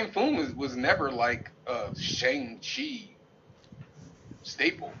Fing Fang Foom was never like a Shang-Chi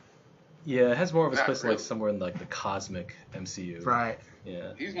staple. Yeah, it has more of its Not place in, really. like somewhere in like the cosmic MCU. Right.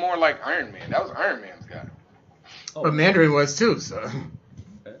 Yeah. He's more like Iron Man. That was Iron Man's guy. Oh, But Mandarin was too, so.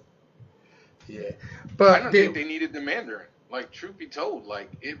 Okay. Yeah. I But don't think they needed the Mandarin. Like, truth be told, like,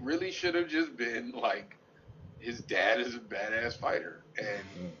 it really should have just been, like, his dad is a badass fighter.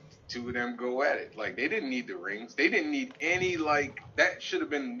 And two of them go at it. Like, they didn't need the rings. They didn't need any, like, that should have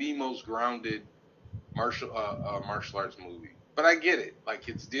been the most grounded martial arts movie. But I get it. Like,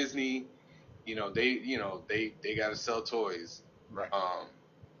 it's Disney. They got to sell toys. Right.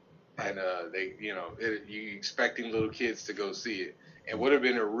 And you expecting little kids to go see it. It would have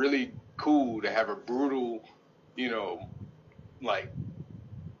been a really cool to have a brutal, like,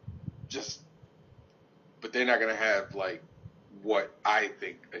 just, but they're not going to have, like, what I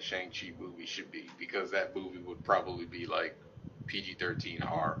think a Shang-Chi movie should be, because that movie would probably be, like, PG-13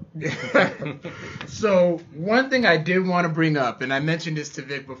 horror. So, one thing I did want to bring up, and I mentioned this to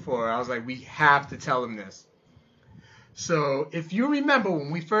Vic before, I was like, we have to tell him this. So, if you remember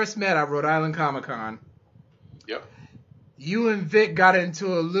when we first met at Rhode Island Comic Con, Yep. you and Vic got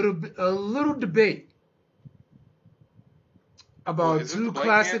into a little debate about Is this two the Blank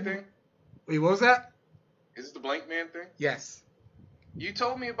classic. Man thing? Wait, what was that? Is this the Blank Man thing? Yes. You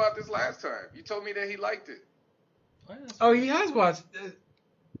told me about this last time. You told me that he liked it. Oh, he has watched.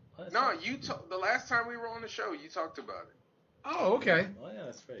 No, the last time we were on the show, you talked about it. Oh, okay. Oh yeah,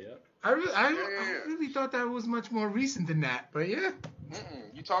 that's fair. Yeah. I Yeah. really thought that was much more recent than that, but yeah.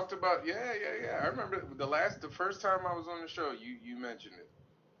 You talked about I remember the first time I was on the show, you mentioned it.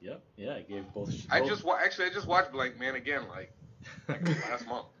 Yep. Yeah, I gave both. I just watched Blank Man again like last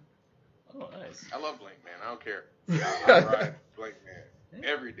month. Oh, nice. I love Blank Man. I don't care. I ride Blank Man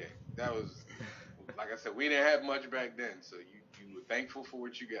every day. That was, like I said, we didn't have much back then, so you were thankful for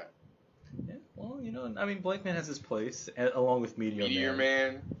what you got. Yeah. Well, I mean, Blank Man has his place, along with Meteor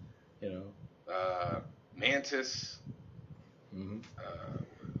Man. Man. Mantis. Mm-hmm.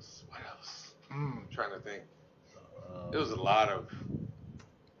 What else? I'm trying to think. Uh, There was a lot of.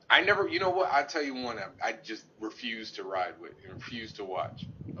 I never. You know what? I tell you one. I just refuse to ride with and refuse to watch.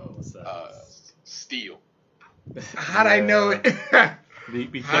 Oh, what's that? Steel. How'd I know it?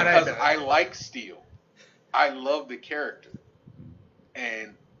 Because I like Steel. I love the character,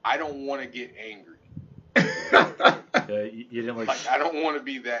 and I don't want to get angry. You didn't like. I don't want to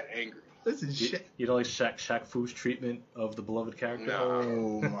be that angry. Listen, You don't like Shaq Fu's treatment of the beloved character? No.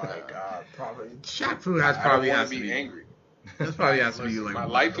 Oh my God! Probably Shaq Fu has I probably don't has want to to be be angry. That's probably has to be Listen, like my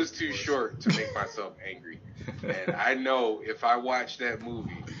life is too short to make myself angry, and I know if I watch that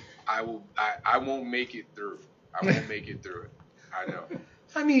movie, I won't make it through. I won't make it through it. I know.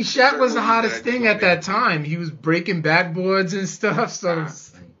 I mean, Shaq was the Certain hottest movies that I thing just at don't that make time. He was breaking backboards and stuff. So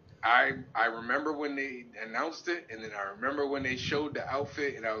I remember when they announced it, and then I remember when they showed the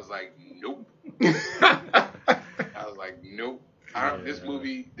outfit, and I was like, nope. I was like, nope. This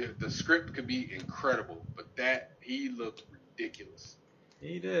movie, the script could be incredible, but he looked ridiculous.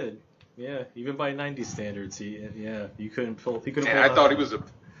 He did. Yeah, even by 90s standards, you couldn't pull. He couldn't. And I thought he was a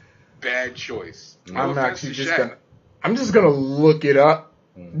bad choice. No I'm offense actually to just Shaq. I'm just gonna look it up.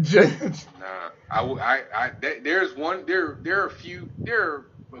 Mm. Just, Nah, There's one. There are a few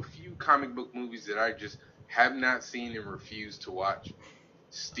comic book movies that I just have not seen and refuse to watch.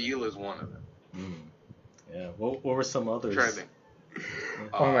 Steel is one of them. Yeah. What were some others? I'm trying to think.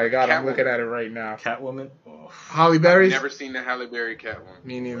 Oh my God, I'm Catwoman. looking at it right now. Catwoman. Oh, Halle Berry. Never seen the Halle Berry Catwoman.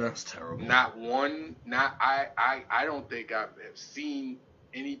 Me neither. that's terrible. Not one. Not I don't think I've seen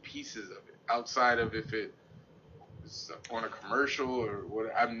any pieces of it outside of if it's on a commercial or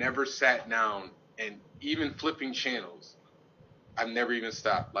what. I've never sat down and even flipping channels. I've never even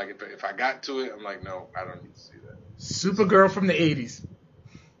stopped. Like if I got to it, I'm like, no, I don't need to see that. Supergirl from the 80s.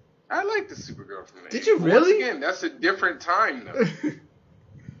 I like the Supergirl from the Did 80s. you really? Once again, that's a different time though.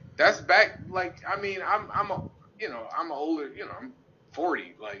 That's back. Like I mean, I'm older. I'm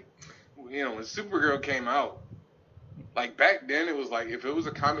 40. Like when Supergirl came out, like back then it was like if it was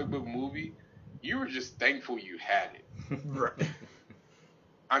a comic book movie, you were just thankful you had it. Right.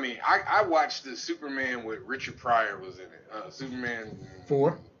 I mean, I watched the Superman with Richard Pryor was in it. Superman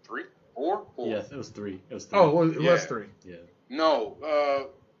 4? 3? 4? 4. Yeah, it was 3. It was 3. Oh, well, it was Yeah. 3. Yeah. No,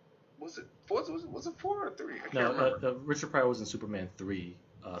 was it 4? Was it 4 or 3? I can't remember. No, Richard Pryor was in Superman 3.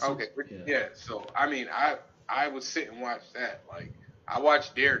 Okay, yeah. So I mean, I would sit and watch that. Like I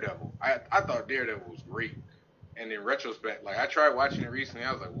watched Daredevil. I thought Daredevil was great, and in retrospect, like I tried watching it recently,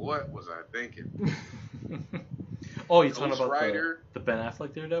 I was like, what was I thinking? Oh, you're talking Ghost about Rider? the Ben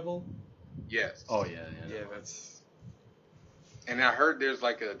Affleck Daredevil? Yes. Oh yeah. Yeah, that's. And I heard there's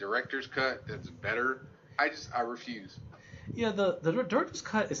like a director's cut that's better. I refuse. Yeah, the director's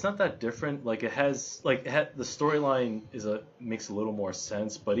cut, it's not that different. Like the storyline makes a little more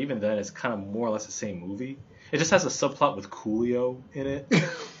sense, but even then it's kind of more or less the same movie. It just has a subplot with Coolio in it.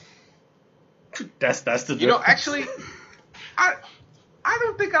 That's the difference. Actually, I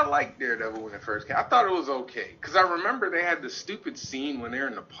don't think I liked Daredevil when it first came. I thought it was okay because I remember they had the stupid scene when they're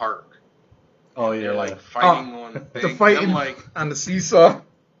in the park. Oh yeah. They're like fighting on The things. fighting I'm like, on the seesaw.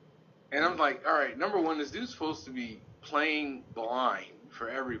 and I'm like, all right, number one, this dude's supposed to be playing blind for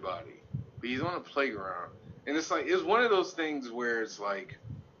everybody, but he's on a playground, and it's one of those things where it's like,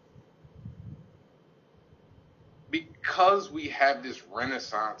 because we have this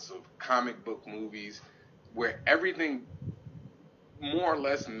renaissance of comic book movies where everything more or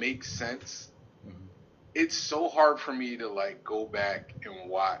less makes sense, it's so hard for me to like go back and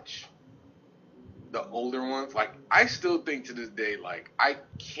watch the older ones. Like I still think to this day, like I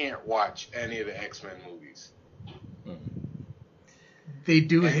can't watch any of the X-Men movies. They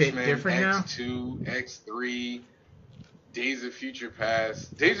do hit X-Men, different now. X2, X3, Days of Future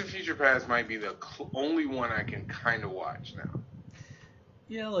Past. Days of Future Past might be the only one I can kind of watch now.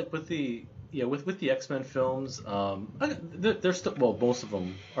 Yeah, like with the X-Men films, they're still, well, most of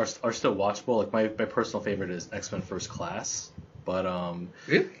them are still watchable. Like my personal favorite is X-Men First Class, but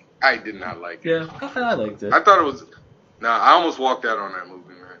Really? I did not like it. yeah, I liked it. I thought it was. I almost walked out on that movie,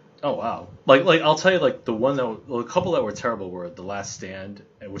 man. Oh wow! Like I'll tell you, like a couple that were terrible were The Last Stand,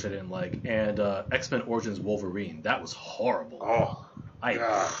 which I didn't like, and X-Men Origins Wolverine. That was horrible. Oh,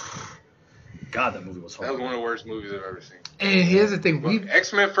 God, that movie was that horrible. was one of the worst movies I've ever seen. And here's the thing, But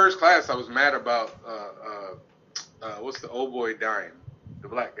X-Men First Class, I was mad about. What's the old boy dying? The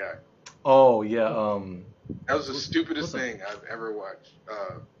black guy. Oh yeah, That was the stupidest thing I've ever watched.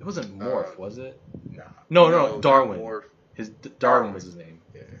 it wasn't Morph, was it? Nah. No, Darwin. Morph. Darwin was his name.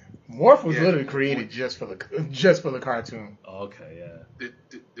 Yeah. Morph was Yeah. literally created just for the cartoon. Oh, okay, yeah.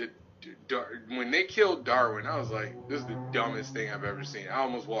 When they killed Darwin, I was like, this is the dumbest thing I've ever seen. I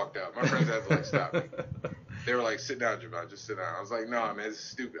almost walked out. My friends had to like stop me. They were like, sit down, Javon, just sit down. I was like, no, man, this is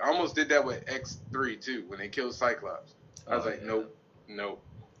stupid. I almost did that with X3 too, when they killed Cyclops. I was like, yeah. nope.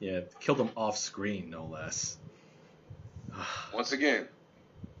 Yeah, killed him off screen, no less. Once again,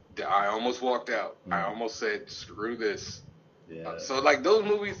 I almost walked out. I Mm. almost said, screw this. Yeah. So like those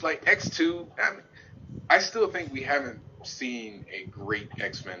movies, like X2, I still think we haven't seen a great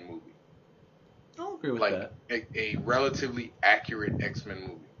X-Men movie. I'll agree with Like that. a relatively accurate X-Men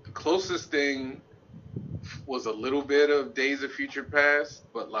movie. The closest thing was a little bit of Days of Future Past,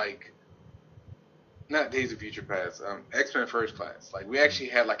 but like not Days of Future Past, X-Men First Class. Like we actually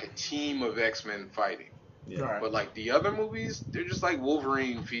had like a team of X-Men fighting. Yeah. Right. But like the other movies, they're just like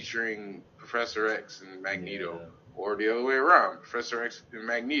Wolverine featuring Professor X and Magneto, Yeah. or the other way around, Professor X and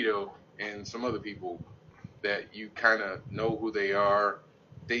Magneto and some other people that you kind of know who they are.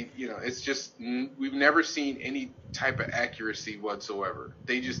 They, it's just we've never seen any type of accuracy whatsoever.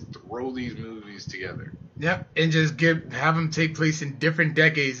 They just throw these movies together. Yep, and just have them take place in different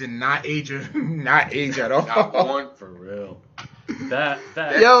decades and not age at all. Not one. For real. That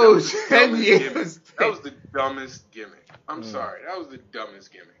Yo, was the 10 dumbest years. gimmick. That was the dumbest gimmick. I'm sorry, that was the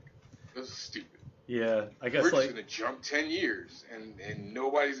dumbest gimmick. It was stupid. Yeah, I guess We're just like gonna jump 10 years, and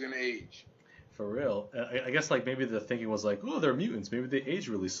nobody's gonna age. for real. I guess like maybe the thinking was like, oh, they're mutants. Maybe they age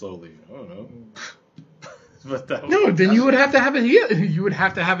really slowly. I don't know. But that No, then you would have to have a heal. You would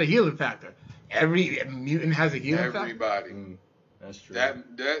have to have a healing factor. Every mutant has a healing factor. Everybody. That's true.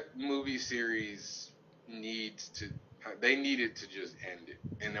 That movie series they needed to just end it,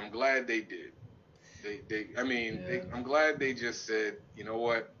 and I'm glad they did. I'm glad they just said, you know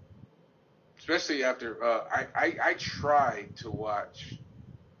what? Especially after I tried to watch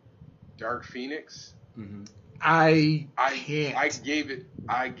Dark Phoenix. Mm-hmm. I can't.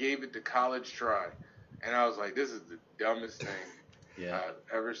 I gave it the college try, and I was like, this is the dumbest thing I've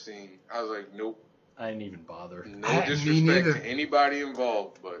ever seen. I was like, nope. I didn't even bother. No disrespect to anybody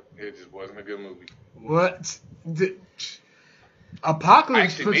involved, but it just wasn't a good movie. What? Apocalypse.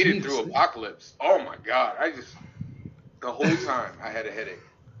 I actually made it through Apocalypse. Oh my god! The whole time I had a headache.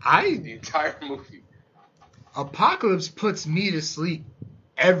 The entire movie. Apocalypse puts me to sleep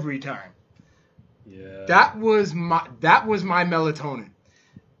every time. Yeah. That was my melatonin.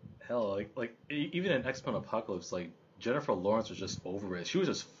 Hell, like even in X-Men Apocalypse, like Jennifer Lawrence was just over it. She was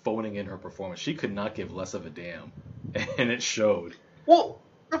just phoning in her performance. She could not give less of a damn, and it showed. Well,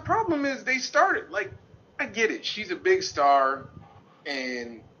 the problem is they started I get it. She's a big star,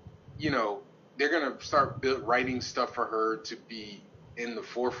 and they're gonna start writing stuff for her to be in the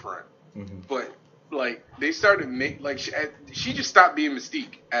forefront. Mm-hmm. But they started she just stopped being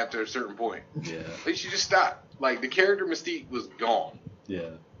Mystique after a certain point. Yeah. She just stopped. The character Mystique was gone.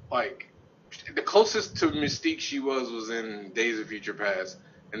 Yeah. The closest to Mystique she was in Days of Future Past,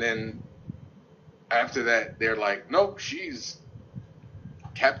 and then after that they're like, nope, she's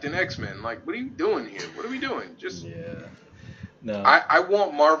Captain X-Men. What are you doing here? What are we doing? Just No. I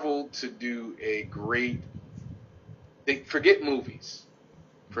want Marvel to do a great. They forget movies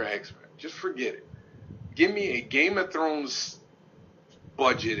for X-Men. Just forget it. Give me a Game of Thrones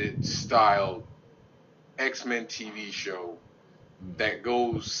budgeted style X-Men TV show that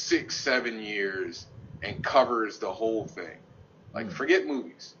goes 6-7 years and covers the whole thing. Forget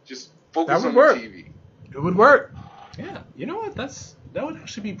movies. Just focus on the TV. It would work. Yeah. You know what? That would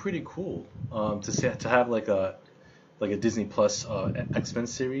actually be pretty cool. To have a Disney Plus X-Men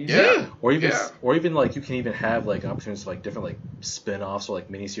series. Yeah. Or even you can even have opportunities for different spin-offs or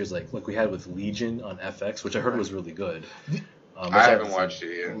miniseries like we had with Legion on FX, which I heard was really good. I haven't watched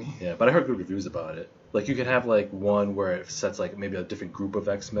it yet. Yeah, but I heard good reviews about it. You can have one where it sets maybe a different group of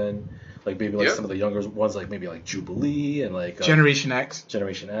X-Men, maybe some of the younger ones maybe Jubilee and Generation X,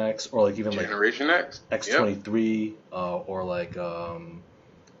 or even Generation X, X-23, or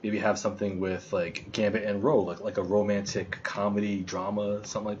maybe have something with Gambit and Rogue, like a romantic comedy drama,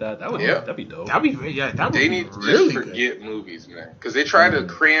 something like that. That'd be dope. They need to just forget movies, man, because they try to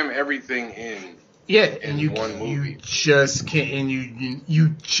cram everything in. Yeah, and one movie. You just can't, and you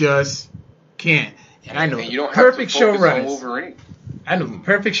just can't. And I know and you don't perfect have to focus showrunners. on Wolverine. I know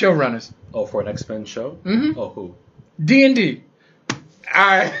perfect showrunners. Oh, for an X-Men show? Mm-hmm. Oh, who? D&D.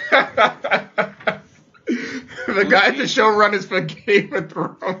 The guy at the showrunners for Game of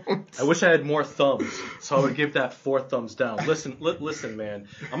Thrones. I wish I had more thumbs, so I would give that 4 thumbs down. Listen, man.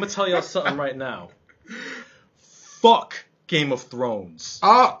 I'm gonna tell y'all something right now. Fuck Game of Thrones.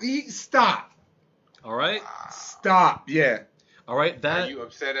 Oh, stop. All right. Stop. Yeah. All right. Are you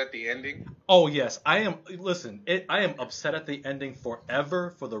upset at the ending? Oh yes, I am. Listen, I am upset at the ending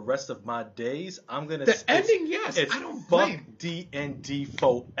forever for the rest of my days. I'm gonna. The ending, yes. It's I don't blame. Fuck D&D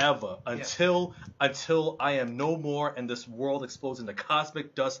forever until I am no more and this world explodes into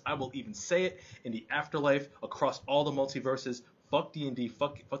cosmic dust. I will even say it in the afterlife across all the multiverses. Fuck D&D.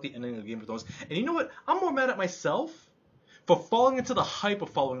 Fuck the ending of Game of Thrones. And you know what? I'm more mad at myself for falling into the hype of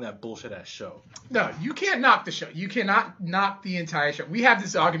following that bullshit ass show. No, you can't knock the show. You cannot knock the entire show. We have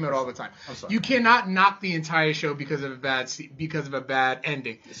this argument all the time. I'm sorry. You cannot knock the entire show because of a bad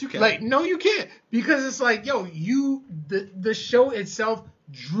ending. Yes, you can. No, you can't, because it's the show itself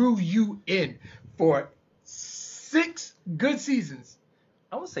drew you in for 6 good seasons.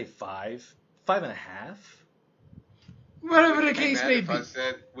 I would say 5.5. Whatever the case may be.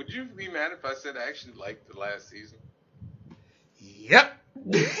 Would you be mad if I said I actually liked the last season? Yep.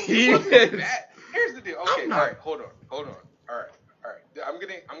 Here's the deal. Okay, all right, hold on. All right. I'm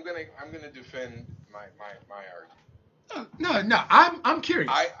gonna defend my argument. No. I'm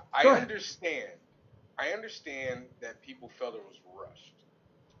curious. I understand. I understand that people felt it was rushed.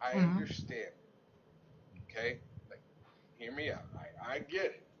 I understand. Okay, hear me out. I get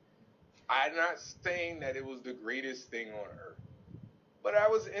it. I'm not saying that it was the greatest thing on earth, but I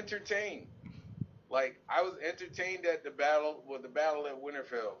was entertained. Like, I was entertained at the battle at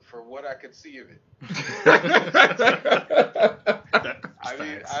Winterfell for what I could see of it. I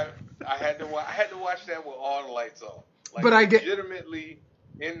mean, I had to watch that with all the lights off. Like, But I get legitimately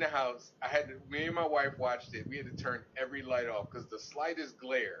in the house. Me and my wife watched it. We had to turn every light off because the slightest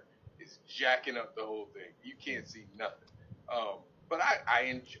glare is jacking up the whole thing. You can't see nothing. But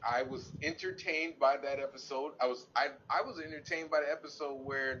I was entertained by that episode. I was entertained by the episode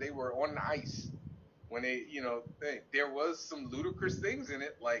where they were on the ice. When there was some ludicrous things in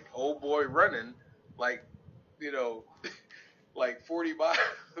it, like old boy running, like, like 40 miles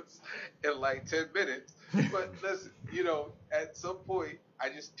in like 10 minutes. But listen, at some point, I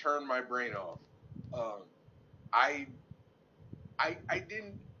just turned my brain off. I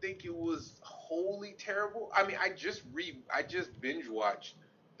didn't think it was wholly terrible. I mean, I just binge watched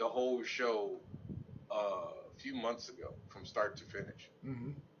the whole show a few months ago from start to finish.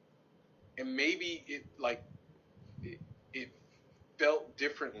 Mm-hmm. And maybe it felt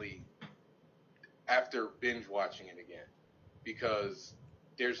differently after binge watching it again, because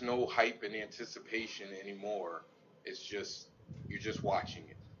there's no hype and anticipation anymore. It's just, you're just watching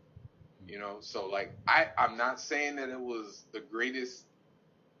it, So like, I'm not saying that it was the greatest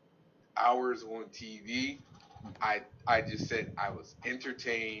hours on TV. I just said I was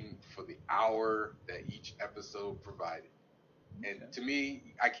entertained for the hour that each episode provided. And to me,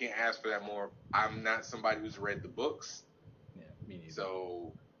 I can't ask for that more. I'm not somebody who's read the books. Yeah, me neither.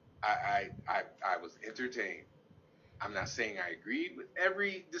 So I was entertained. I'm not saying I agreed with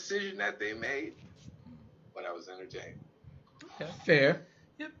every decision that they made, but I was entertained. Okay. Fair.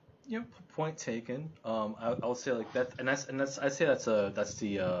 Yep. Point taken. I'll say like that, and that's I'd say that's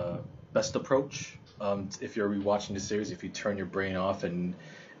the best approach. If you're rewatching the series, if you turn your brain off and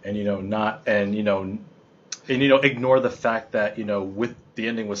ignore the fact that with the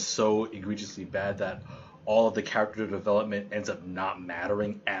ending was so egregiously bad that all of the character development ends up not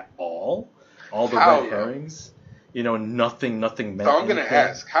mattering at all. All the red herrings, nothing meant. So I'm gonna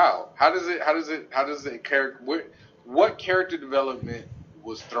ask, how does it character? What character development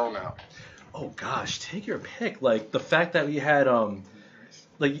was thrown out? Oh gosh, take your pick. Like the fact that we had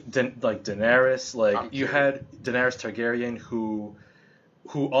like Daenerys, like you had Daenerys Targaryen who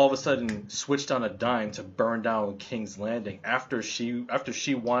all of a sudden switched on a dime to burn down King's Landing after she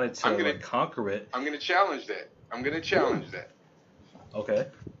wanted to conquer it. I'm gonna challenge that. Okay.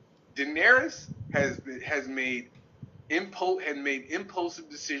 Daenerys has made impulsive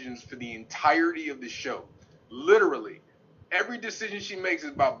decisions for the entirety of the show. Literally, every decision she makes is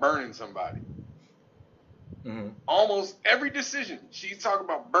about burning somebody. Mm-hmm. Almost every decision she's talking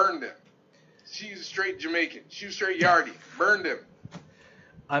about burn them. She's straight Jamaican. She's straight Yardie. Burn them.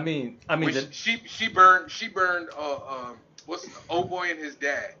 I mean, she burned what's the old boy and his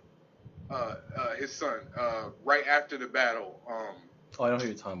dad, his son, right after the battle. I know who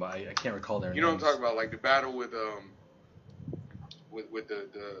you're talking about. I can't recall their names. You know what I'm talking about, like the battle with the.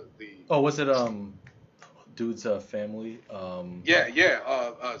 Oh, was it dude's family?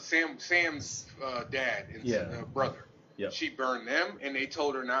 Sam's dad and brother. Yeah. She burned them, and they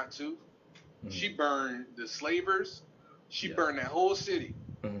told her not to. Mm-hmm. She burned the slavers. She burned that whole city.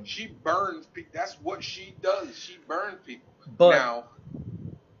 Mm-hmm. She burns people. That's what she does. She burns people. But now,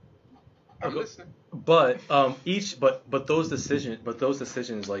 I'm listening. But those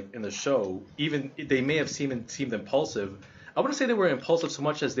decisions like in the show, even they may have seemed impulsive. I wouldn't say they were impulsive so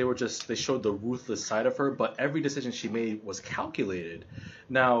much as they showed the ruthless side of her, but every decision she made was calculated.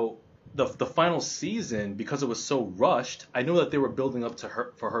 Now, the final season, because it was so rushed, I knew that they were building up to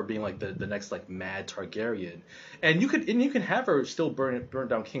her being like the next like mad Targaryen. And you can have her still burn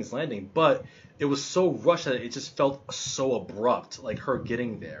down King's Landing, but it was so rushed that it just felt so abrupt, like her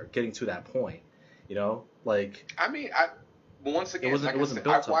getting to that point. Like I mean, once again, I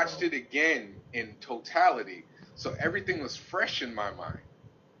watched it again in totality. So everything was fresh in my mind.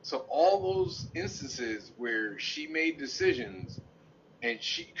 So all those instances where she made decisions, and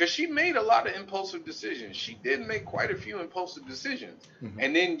because she made a lot of impulsive decisions. She did make quite a few impulsive decisions. Mm-hmm.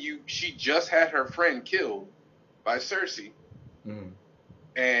 And then she just had her friend killed by Cersei. Mm-hmm.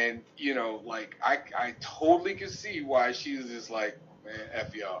 And, like, I totally could see why she was just like, man,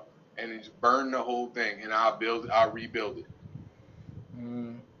 F y'all. And just burn the whole thing, and I'll rebuild it.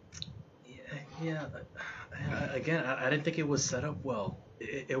 Yeah. Again, I didn't think it was set up well.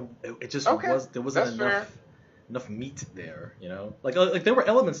 It just was. There wasn't enough meat there, Like there were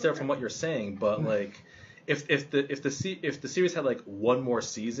elements there from what you're saying, but like if the series had like one more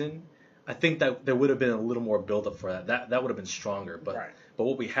season, I think that there would have been a little more build up for that. That would have been stronger. But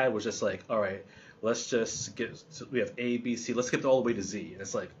what we had was just like, all right, let's just we have A, B, C, let's get all the way to Z, and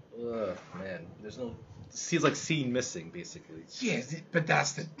it's like, Man, there's no. Seems like scene missing, basically. Yes, but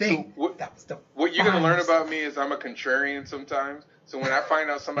that's the thing. So That was the what you're gonna learn finest. about me is I'm a contrarian sometimes. So when I find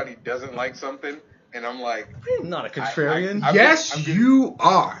out somebody doesn't like something, and I'm like, I am not a contrarian. I'm Yes, just- you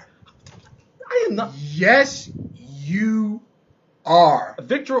are. I am not. Yes, you are.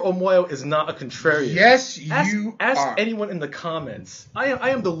 Victor Omoyo is not a contrarian. Yes, Ask, you ask are. anyone in the comments. I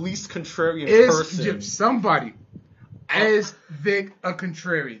am the least contrarian Is person. somebody is Vic a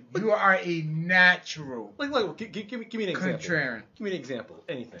contrarian? You are a natural Like, give me an example. contrarian. Give me an example.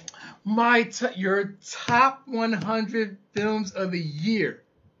 Anything. Your top 100 films of the year.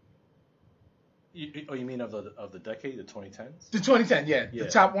 You mean of the decade, the 2010s? The 2010, yeah. Yeah. The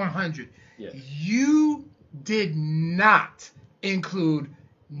top 100. Yeah. You did not include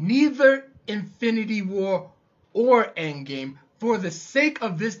neither Infinity War or Endgame for the sake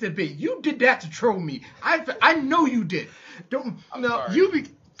of this debate. You did that to troll me. I know you did. Don't I'm no. sorry.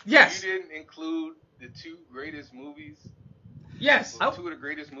 Yes. You didn't include the two greatest movies, Yes. two of the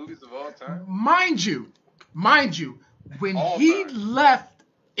greatest movies of all time. Mind you, when All he time. left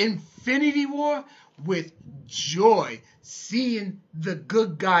Infinity War with joy, seeing the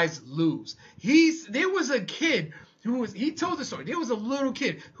good guys lose. There was a kid he told the story. There was a little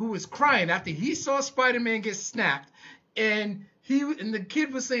kid who was crying after he saw Spider-Man get snapped, and the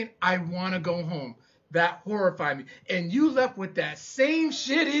kid was saying, "I want to go home." That horrified me. And you left with that same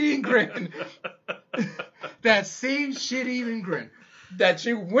shit-eating grin. That same shit-eating grin that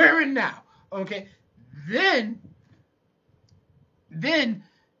you're wearing now. Okay? Then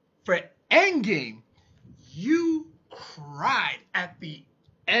for Endgame, you cried at the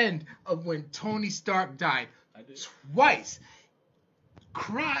end of when Tony Stark died. I did. Twice.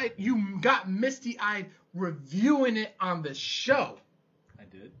 Cried. You got misty-eyed reviewing it on the show. I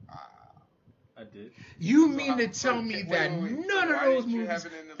did. I did. You So mean to tell me that wait. none So of why those didn't you movies have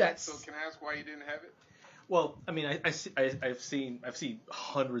it in the that's list? So can I ask why you didn't have it? Well, I mean, I've seen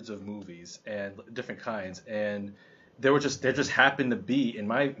hundreds of movies and different kinds, and there just happened to be, in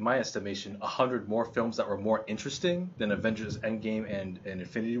my estimation, 100 more films that were more interesting than Avengers Endgame and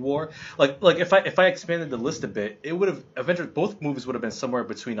Infinity War. Like if I expanded the list a bit, it would have Avengers, both movies would have been somewhere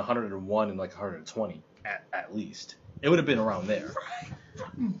between 101 and like 120 at least. It would have been around there.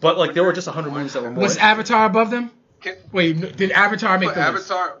 But like there were just 100 movies that were more. Was Avatar above them? Can, Wait, did Avatar make put the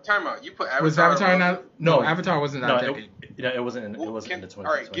list? Avatar. Time out. You put Avatar. Was Avatar above not? it? No, Avatar wasn't No, that decade. it wasn't in, Well, it wasn't in the 20.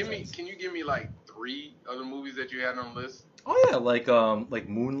 All right, 2010s. can you give me like 3 other movies that you had on the list? Oh yeah, like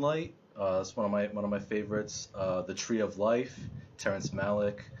Moonlight. That's one of my favorites. The Tree of Life, Terrence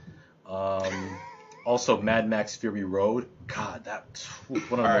Malick. Also Mad Max Fury Road. God, that's one of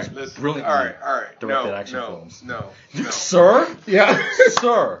the All most right, listen. brilliantly All right. directed action films. No. Sir, Yeah.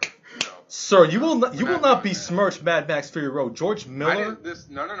 sir, No. sir, you will not We're not doing that. besmirch Mad Max Fury Road. George I Miller.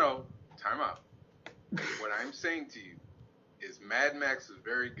 didn't, no. Time out. What I'm saying to you is Mad Max is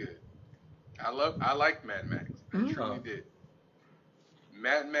very good. I liked Mad Max. I Mhm. truly did.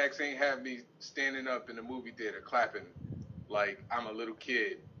 Mad Max ain't have me standing up in the movie theater clapping like I'm a little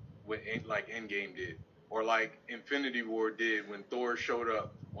kid like Endgame did. Or like Infinity War did when Thor showed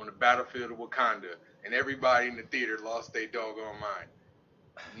up on the battlefield of Wakanda and everybody in the theater lost their doggone mind.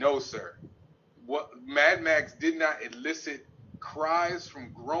 No, sir. What Mad Max did not elicit cries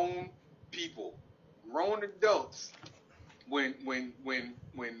from grown people, grown adults. When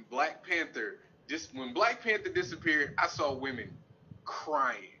Black Panther disappeared, I saw women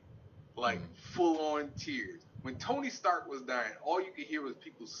crying, like full on tears. When Tony Stark was dying, all you could hear was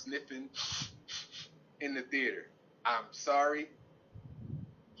people sniffing in the theater. I'm sorry,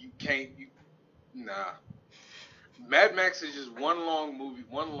 nah. Mad Max is just one long movie,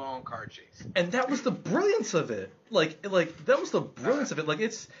 one long car chase. And that was the brilliance of it. Like that was the brilliance of it. Like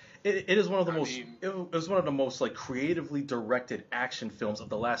it is one of the it was one of the most like creatively directed action films of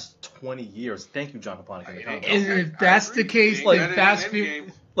the last 20 years. Thank you, John Haponic. And if that's the case, like Fast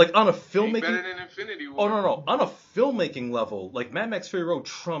Furious, Like on a Better filmmaking. than Infinity War. No. On a filmmaking level, like Mad Max Fury Road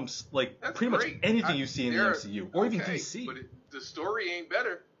trumps like That's pretty much great. anything you see in the There- MCU or even okay, DC. But the story ain't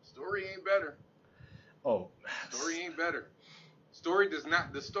better. Story ain't better. Story does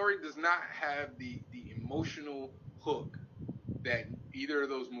not have the emotional hook that either of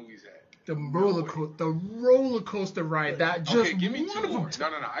those movies had. the roller coaster ride that just Okay, give me one two of them. more.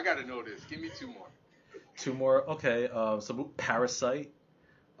 No, I gotta know this. Give me 2 more. 2 more. Okay. So Parasite.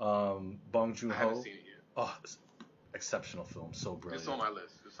 Bong I haven't Joon-ho. seen it yet. Oh, exceptional film. So brilliant. It's on my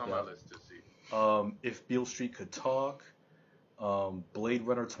list. It's on Yeah. my list to see. If Beale Street Could Talk. Blade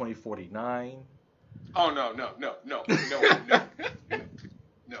Runner 2049. Oh no. No.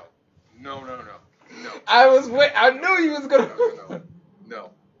 I knew you was gonna.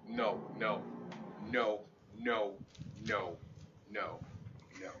 No. no, no, no, no,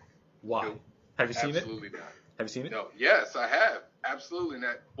 no. Why? Nope. Have you seen it? Absolutely not. Have you seen it? No. Yes, I have. Absolutely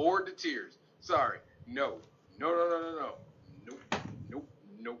not. Bored to tears. Sorry. No. No, no, no, no, no. Nope. Nope.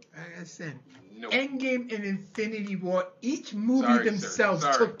 Nope. Like I said, Nope. Endgame and Infinity War, each movie Sorry, sir. themselves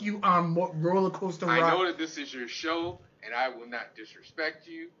Sorry. took you on roller coaster ride. I know that this is your show, and I will not disrespect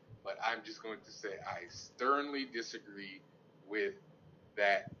you, but I'm just going to say I sternly disagree with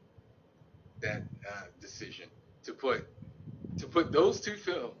that decision to put those two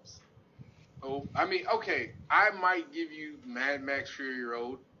films. Oh, I mean, okay, I might give you Mad Max Fury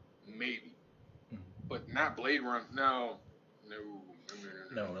Road, maybe, but not Blade Runner. No.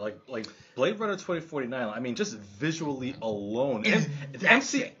 No, like Blade Runner 2049. I mean, just visually alone,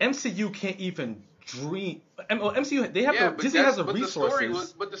 That's it. MCU can't even dream. MCU they have Yeah, the but Disney has the but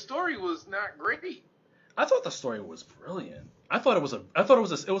resources. the story was not great. I thought the story was brilliant. I thought it was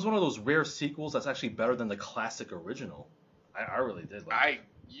one of those rare sequels that's actually better than the classic original. I really did.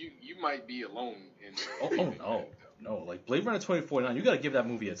 You might be alone in. No, like Blade Runner 2049, you got to give that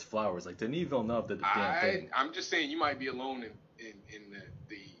movie its flowers. Like Denis Villeneuve did the damn thing. I'm just saying you might be alone in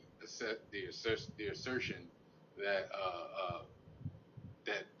the assertion that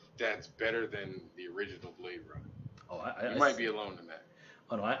that's better than the original Blade Runner. Oh, you might be alone in that.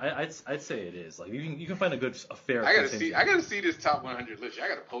 Oh no, I'd say it is. Like you can find a fair. I gotta see this top 100 list. I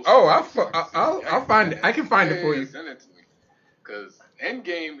gotta post. Oh, I'll find it. I can find it for you. Send it to me. Because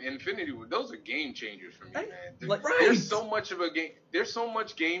Endgame, Infinity War, those are game changers for me, man. Right. There's so much of a game. There's so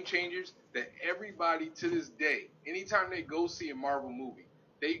much game changers that everybody to this day, anytime they go see a Marvel movie,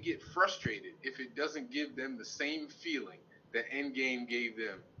 they get frustrated if it doesn't give them the same feeling that Endgame gave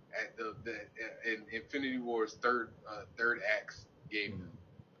them at in Infinity War's third acts gave them.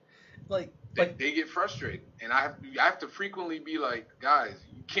 They get frustrated, and I have to frequently be like, guys,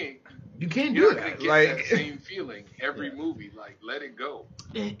 You can't you're do not that. gonna get that same feeling every movie. Like, let it go.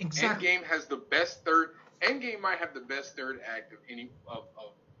 Exactly. Endgame has the best third. Endgame might have the best third act of any of.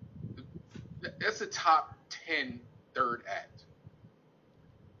 That's a top 10 third act.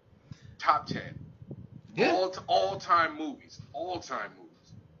 Top 10. Yeah. All time movies. All time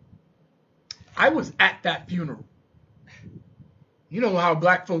movies. I was at that funeral. You know how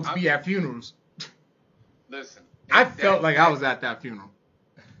black folks be at funerals. Listen. I felt like I was at that funeral.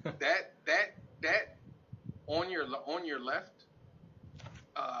 That on your left.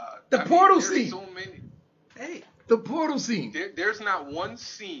 The portal there's scene. So many. Hey, the portal scene. There's not one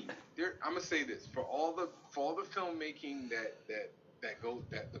scene. I'm gonna say this for all the filmmaking that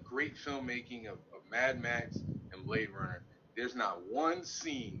the great filmmaking of Mad Max and Blade Runner. There's not one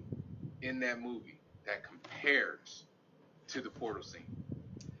scene in that movie that compares to the portal scene.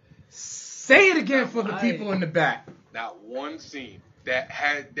 Say it again for the people in the back. Not one scene that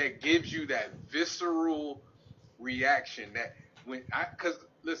gives you that visceral reaction because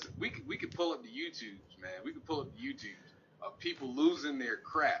listen, we could pull up the YouTubes, man. We could pull up the YouTubes of people losing their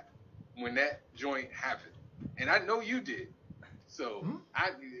crap when that joint happened, and I know you did. So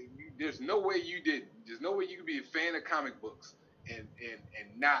there's no way you did. There's no way you could be a fan of comic books and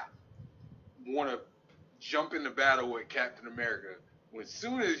not want to jump into battle with Captain America when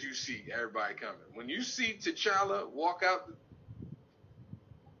soon as you see everybody coming. When you see T'Challa walk out.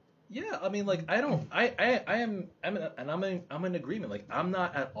 Yeah, I mean, like, I'm in agreement. Like, I'm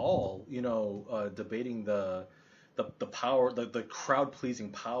not at all, debating the power, the crowd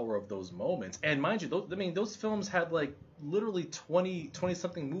pleasing power of those moments. And mind you, those films had like literally 20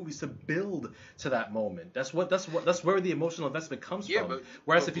 something movies to build to that moment. That's where the emotional investment comes from.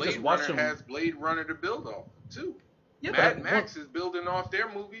 Whereas if you just watch them, has Blade Runner to build off too. Yeah, Mad Max is building off their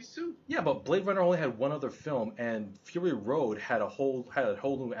movies too. Yeah, but Blade Runner only had one other film, and Fury Road had a whole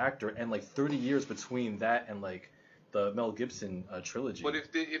new actor, and like 30 years between that and like the Mel Gibson trilogy. But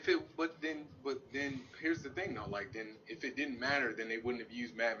then here's the thing though. Like then if it didn't matter, then they wouldn't have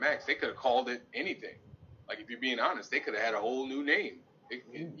used Mad Max. They could have called it anything. Like if you're being honest, they could have had a whole new name.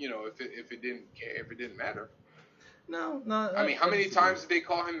 If it didn't matter. No. I mean, how many times did they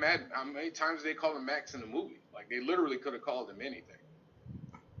call him Mad? How many times did they call him Max in the movie? Like they literally could have called him anything.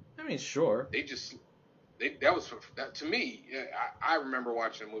 I mean, sure. To me. I remember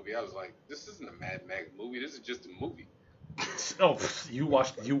watching the movie. I was like, this isn't a Mad Max movie. This is just a movie. Oh, you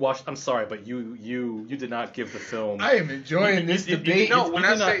watched. I'm sorry, but you did not give the film. I am enjoying this debate. No, when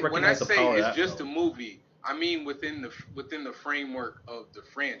I say it's just a movie, I mean within the framework of the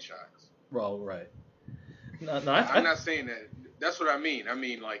franchise. Well, right. No, I'm not saying that. That's what I mean. I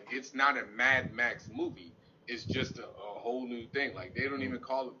mean, like, it's not a Mad Max movie. It's just a whole new thing. Like, they don't even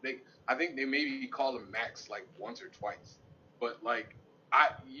call it. I think they maybe call him Max like once or twice. But like,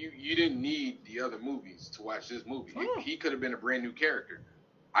 You didn't need the other movies to watch this movie. Oh. He could have been a brand new character.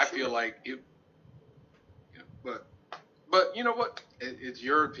 I feel like it, but you know what? It's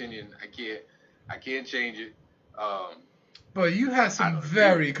your opinion. I can't change it. But you had some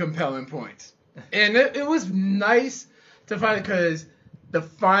very compelling points. And it was nice to find because the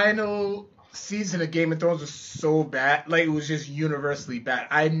final season of Game of Thrones was so bad. Like, it was just universally bad.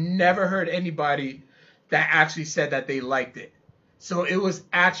 I never heard anybody that actually said that they liked it. So it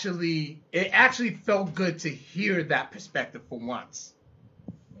actually felt good to hear that perspective for once.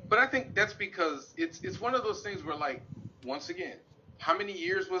 But I think that's because it's one of those things where, like, once again, how many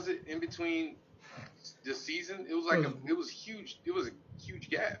years was it in between the season? It was like it was huge. It was a huge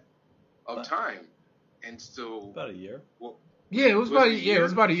gap of time, and so About a year. Well, yeah, it was about a year. It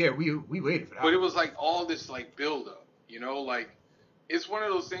was about a year. We waited for that. But it was like all this like build up, you know, like it's one of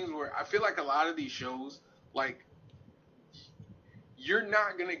those things where I feel like a lot of these shows, like, you're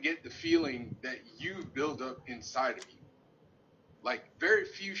not gonna get the feeling that you build up inside of you. Like, very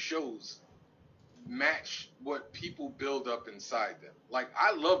few shows match what people build up inside them. Like,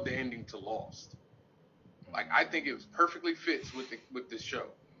 I love the ending to Lost. Like, I think it was perfectly fits with the show.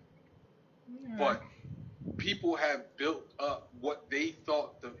 Yeah. But people have built up what they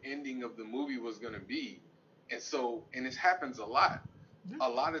thought the ending of the movie was going to be. And this happens a lot. A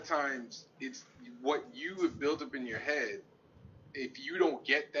lot of times, it's what you have built up in your head. If you don't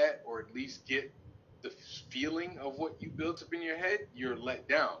get that, or at least get the feeling of what you built up in your head, you're let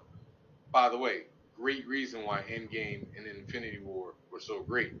down. By the way, great reason why Endgame and Infinity War were so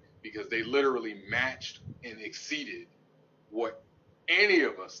great, because they literally matched and exceeded what any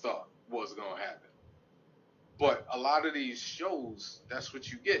of us thought was going to happen. But a lot of these shows, that's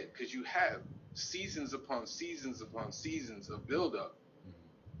what you get, because you have seasons upon seasons upon seasons of build-up.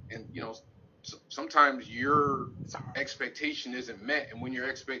 And, you know, sometimes your expectation isn't met, and when your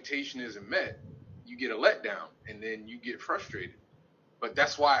expectation isn't met, you get a letdown, and then you get frustrated. But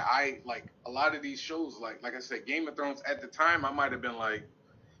that's why I like a lot of these shows. Like I said, Game of Thrones. At the time, I might have been like,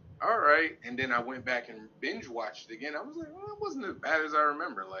 all right, and then I went back and binge watched it again. I was like, well, it wasn't as bad as I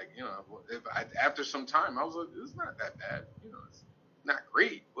remember. Like, you know, after some time, I was like, it's not that bad. You know, it's not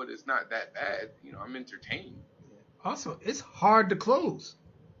great, but it's not that bad. You know, I'm entertained. Also, it's hard to close.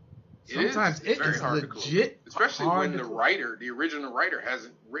 Sometimes it very is hard to close. legit, Especially hard when to the original writer,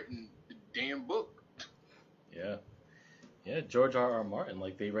 hasn't written the damn book. Yeah. Yeah, George R.R. Martin,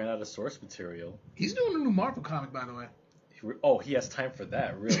 like, they ran out of source material. He's doing a new Marvel comic, by the way. He has time for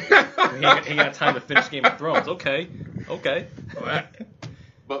that, really. he got time to finish Game of Thrones. Okay.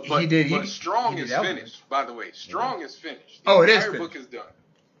 But He did. But Strong he is did finished, by the way. Strong is finished. Oh, it is The entire finished. book is done.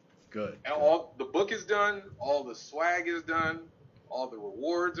 Good. And all the book is done. All the swag is done. All the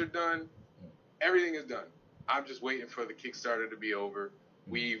rewards are done. Everything is done. I'm just waiting for the Kickstarter to be over.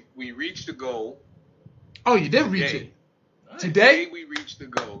 We reached the goal. Oh, you did reach Today. it. Today? We reached the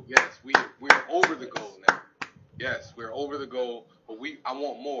goal. Yes, we're over the goal now. Yes, we're over the goal, but I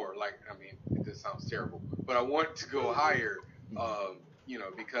want more. Like, I mean, this sounds terrible, but I want to go higher. You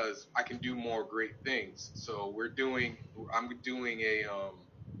know, because I can do more great things. So I'm doing a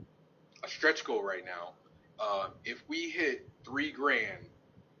stretch goal right now. If we hit $3,000,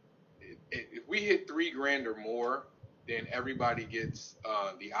 if we hit $3,000 or more, then everybody gets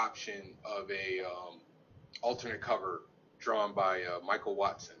the option of a alternate cover drawn by Michael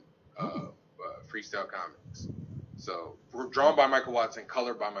Watson, Freestyle Comics. So we're drawn by Michael Watson,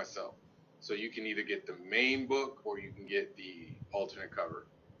 colored by myself. So you can either get the main book or you can get the alternate cover.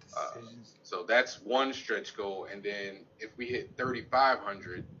 So that's one stretch goal. And then if we hit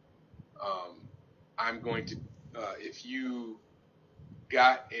 3,500, I'm going to if you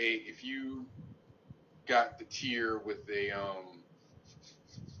got the tier with the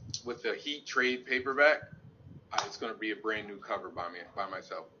Heat trade paperback, it's going to be a brand new cover by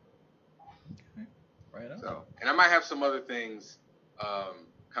myself. Right on. So, and I might have some other things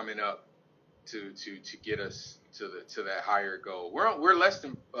coming up to get us to that higher goal. We're less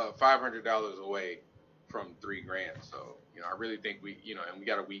than $500 away from $3,000. So, you know, I really think and we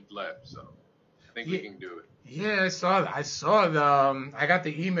got a week left. So I think we can do it. Yeah, I saw the I got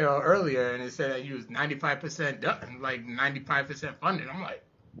the email earlier and it said that you was 95% done, like 95% funded. I'm like,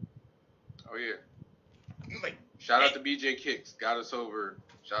 oh yeah. Like, shout out to BJ Kicks, got us over.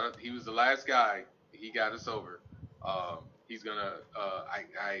 He was the last guy. He got us over. He's gonna.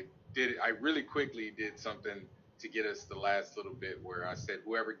 I really quickly did something to get us the last little bit where I said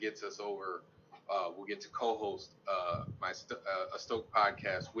whoever gets us over will get to co-host a Stoke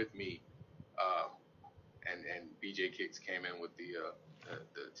podcast with me. And BJ Kicks came in with the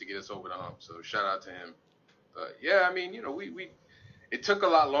to get us over the hump. So shout out to him. But yeah, I mean, you know, we it took a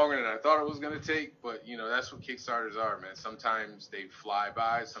lot longer than I thought it was gonna take. But that's what Kickstarters are, man. Sometimes they fly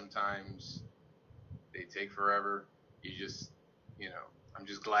by. Sometimes they take forever. You just, I'm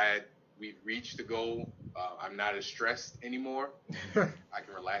just glad we've reached the goal. I'm not as stressed anymore. I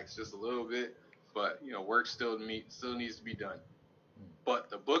can relax just a little bit, but work still needs to be done. But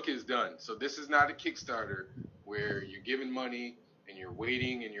the book is done, so this is not a Kickstarter where you're giving money and you're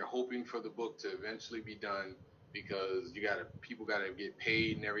waiting and you're hoping for the book to eventually be done because people gotta get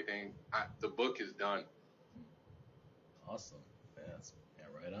paid and everything. The book is done. Awesome. Yeah,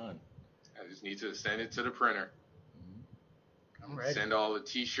 right on. I just need to send it to the printer. I'm ready. Send all the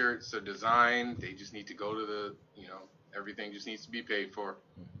T-shirts, the design. They just need to go to the, everything just needs to be paid for.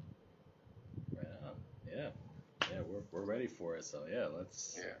 Right on. Yeah, we're ready for it. So yeah,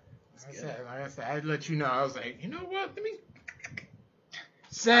 let's. Yeah. Like I said, I'd let you know. I was like, you know what? Let me.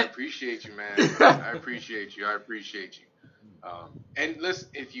 I appreciate you, man. I appreciate you. And listen,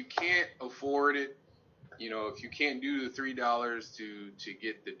 if you can't afford it, if you can't do the $3 to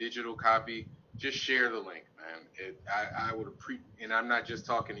get the digital copy, just share the link, man. I would appreciate, and I'm not just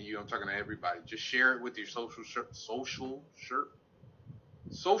talking to you. I'm talking to everybody. Just share it with your social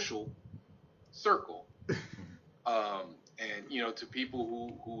circle. And to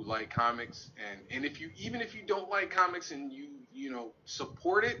people who like comics, and if you don't like comics and you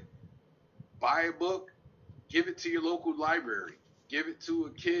support it, buy a book, give it to your local library, give it to a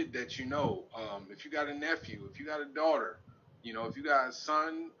kid that if you got a nephew, if you got a daughter, if you got a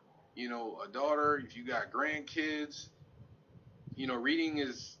son, a daughter, if you got grandkids, reading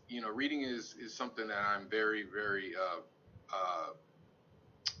is something that I'm very, very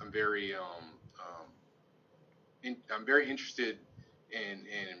I'm very interested in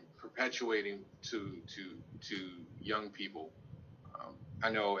perpetuating to young people. I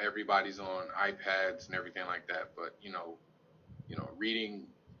know everybody's on iPads and everything like that, but reading,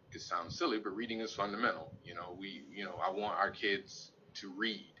 it sounds silly, but reading is fundamental. I want our kids to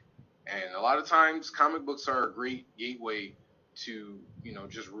read, and a lot of times comic books are a great gateway to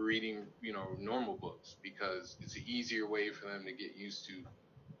just reading normal books, because it's an easier way for them to get used to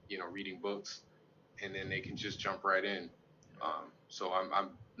reading books, and then they can just jump right in. So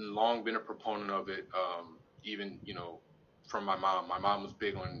I'm long been a proponent of it. Even from my mom. My mom was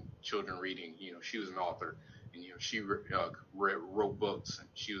big on children reading. She was an author, and she wrote books, and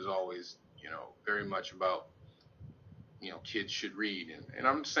she was always very much about kids should read, and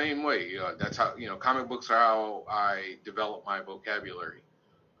I'm the same way. That's how comic books are how I developed my vocabulary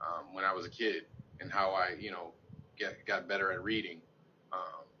when I was a kid, and how I got better at reading.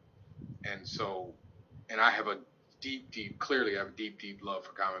 And I have a deep love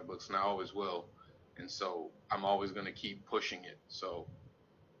for comic books, and I always will. And so I'm always going to keep pushing it. So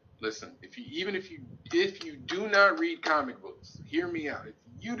listen, if you do not read comic books, hear me out. If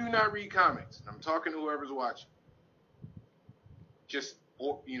you do not read comics, and I'm talking to whoever's watching,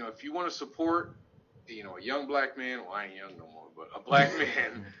 if you want to support, a young black man, well, I ain't young no more, but a black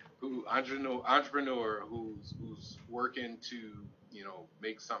man entrepreneur who's working to,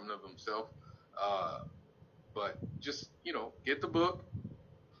 make something of himself, but just, get the book,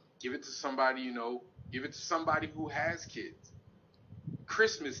 give it to somebody, give it to somebody who has kids,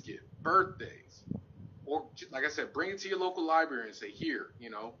 Christmas gift, birthdays, or like I said, bring it to your local library and say, here,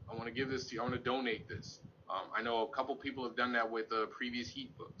 I want to give this to you. I want to donate this. I know a couple people have done that with previous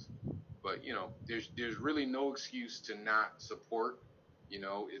Heat books, but there's really no excuse to not support.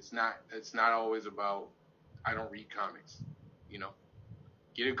 It's not always about I don't read comics.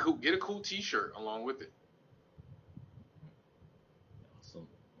 Get a cool T-shirt along with it. Awesome.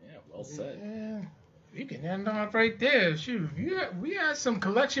 Yeah, well said. Yeah, we can end off right there. Shoot, we had some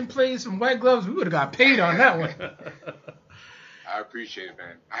collection plays, some white gloves. We would have got paid on that one. I appreciate it,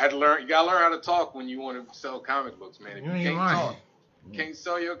 man. I had to learn. You gotta learn how to talk when you want to sell comic books, man. If you can't talk, can't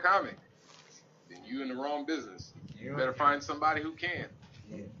sell your comic, then you in the wrong business. You better find somebody who can.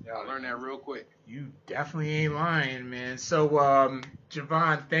 Yeah, I learned that real quick. You definitely ain't lying, man. So,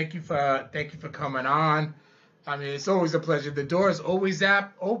 Javon, thank you for coming on. I mean, it's always a pleasure. The door is always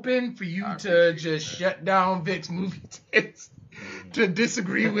open for you to just shut down Vic's movie tips to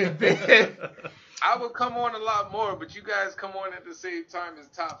disagree with Vic. I would come on a lot more, but you guys come on at the same time as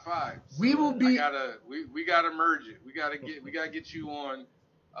top 5. So we will be. We gotta merge it. We gotta get you on.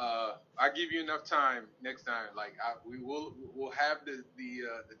 I give you enough time next time. Like we'll have the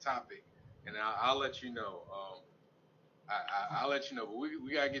topic, and I'll let you know. I'll let you know. But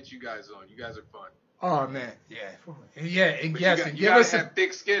we gotta get you guys on. You guys are fun. Oh man, yeah, and but yes, you gotta have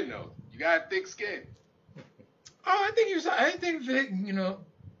thick skin though. You gotta have thick skin. Oh, I think Vic,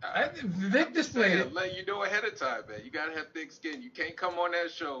 Vic displayed it. Let you know ahead of time, man. You gotta have thick skin. You can't come on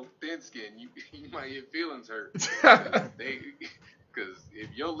that show thin skin. You might get feelings hurt. Because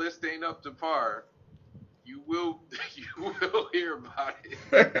if your list ain't up to par, you will hear about it.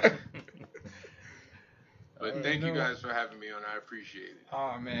 But thank you guys for having me on. I appreciate it.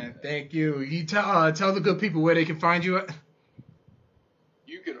 Oh man, thank you. You tell the good people where they can find you at.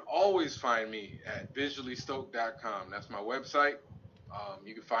 You can always find me at visuallystoked.com. That's my website.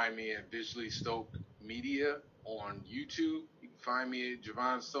 You can find me at Visually Stoked Media on YouTube. You can find me at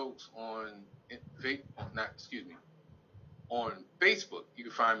Javon Stokes on Facebook. You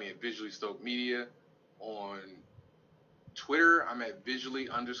can find me at Visually Stoked Media. On Twitter, I'm at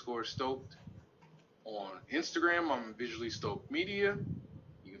visually_stoked. On Instagram, I'm Visually Stoked Media.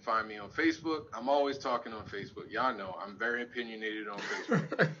 You can find me on Facebook. I'm always talking on Facebook. Y'all know I'm very opinionated on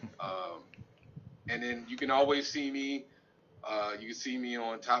Facebook. And then you can always see me. You can see me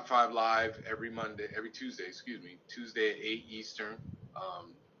on Top 5 Live every Tuesday at 8 Eastern.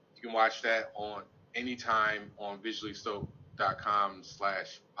 You can watch that on anytime on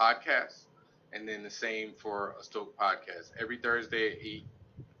visuallystoked.com/podcast. And then the same for a Stoke podcast. Every Thursday at 8,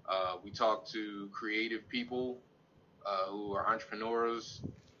 we talk to creative people who are entrepreneurs,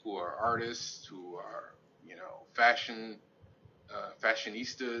 who are artists, who are,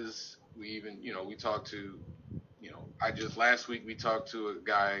 fashionistas. We talk to, last week we talked to a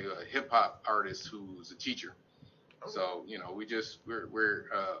guy, a hip hop artist who's a teacher. So,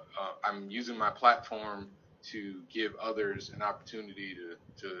 I'm using my platform to give others an opportunity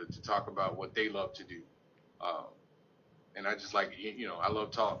to talk about what they love to do. And I just like, I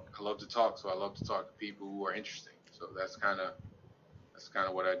love talk. I love to talk, so I love to talk to people who are interesting. So that's kind of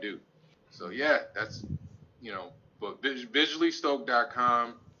what I do. So yeah, that's, but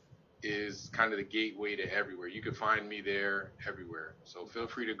visuallystoked.com is kind of the gateway to everywhere. You can find me there everywhere. So feel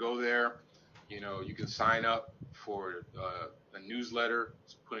free to go there. You can sign up for a newsletter,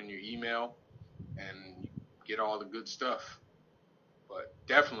 put in your email, and get all the good stuff. But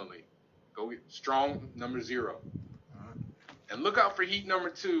definitely go get Strong number 0. And look out for Heat number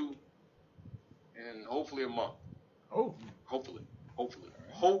 2 in hopefully a month. Oh. Hopefully.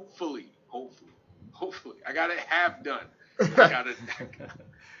 I got it half done. I'm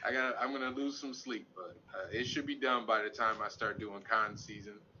gonna lose some sleep, but it should be done by the time I start doing con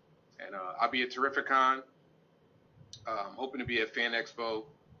season. And I'll be at Terrificon. I'm hoping to be at Fan Expo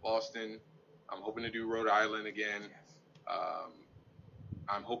Boston. I'm hoping to do Rhode Island again.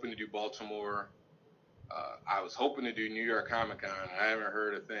 I'm hoping to do Baltimore. I was hoping to do New York Comic Con. I haven't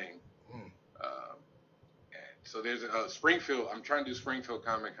heard a thing. So there's a Springfield. I'm trying to do Springfield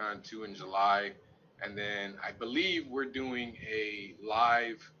Comic Con 2 in July. And then I believe we're doing a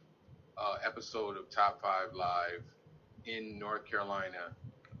live episode of Top 5 Live in North Carolina.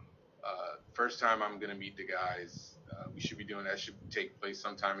 First time I'm going to meet the guys. We should be doing that. Should take place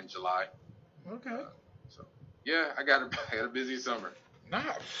sometime in July. Okay. So yeah, I got a busy summer.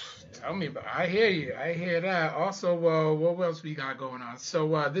 Nah, tell me about. I hear you. I hear that. Also, what else we got going on?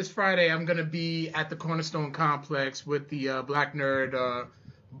 So this Friday I'm gonna be at the Cornerstone Complex with the Black Nerd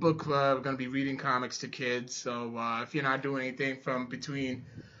book club. We're gonna be reading comics to kids. So if you're not doing anything from between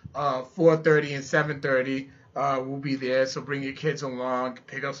 4:30 and 7:30, we'll be there. So bring your kids along.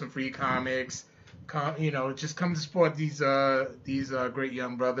 Pick up some free comics. Just come to support these great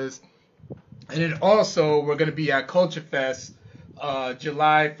young brothers. And then also we're gonna be at Culture Fest.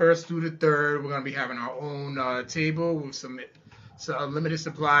 July 1st through the 3rd, we're going to be having our own table with a limited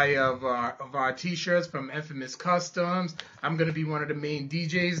supply of our t-shirts from Infamous Customs. I'm going to be one of the main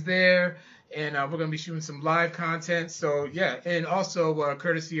DJs there, and we're going to be shooting some live content. So, yeah, and also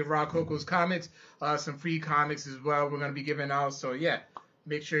courtesy of Rock Coco's Comics, some free comics as well we're going to be giving out. So, yeah,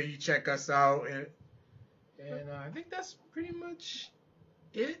 make sure you check us out. And I think that's pretty much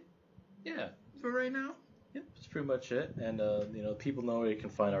it. Yeah. For right now. Yep, that's pretty much it. And, people know where you can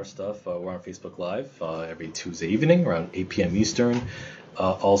find our stuff. We're on Facebook Live every Tuesday evening around 8 p.m. Eastern.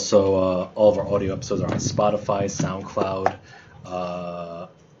 Also, all of our audio episodes are on Spotify, SoundCloud,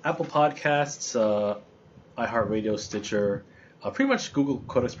 Apple Podcasts, iHeartRadio, Stitcher. Pretty much Google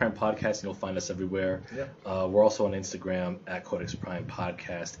Codex Prime Podcast and you'll find us everywhere. Yeah. We're also on Instagram at Codex Prime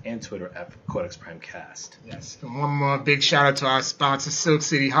Podcast and Twitter at Codex Prime Cast. Yes. And one more big shout out to our sponsor, Silk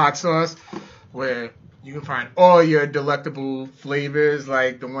City Hot Sauce, where you can find all your delectable flavors,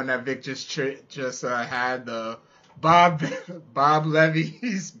 like the one that Vic just had, the Bob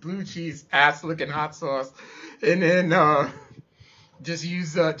Levy's blue cheese ass looking hot sauce, and then just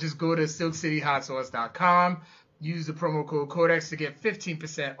go to silkcityhotsauce.com. use the promo code Codex to get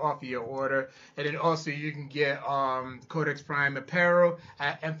 15% off of your order. And then also you can get Codex Prime apparel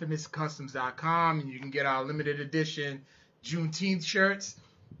at infamouscustoms.com, and you can get our limited edition Juneteenth shirts.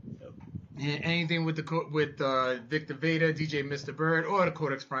 And anything with Victor Veda, DJ Mr. Bird, or the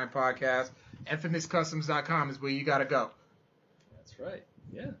Codex Prime podcast, infamouscustoms.com is where you gotta go. That's right.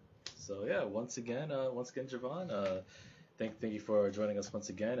 Yeah. So yeah, once again, Javon, thank you for joining us once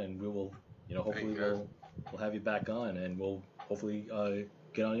again, and we will, hopefully we'll have you back on, and we'll hopefully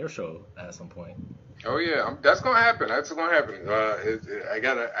get on your show at some point. Oh yeah, that's gonna happen. That's gonna happen. I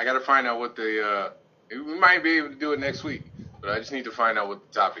gotta find out what we might be able to do it next week, but I just need to find out what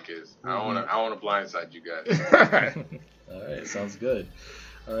the topic is. I don't wanna blindside you guys. All right, sounds good.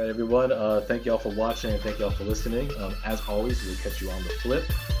 All right, everyone. Thank you all for watching, and thank you all for listening. As always, we'll catch you on the flip.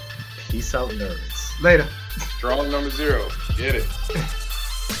 Peace out, nerds. Later. Strong number 0. Get it.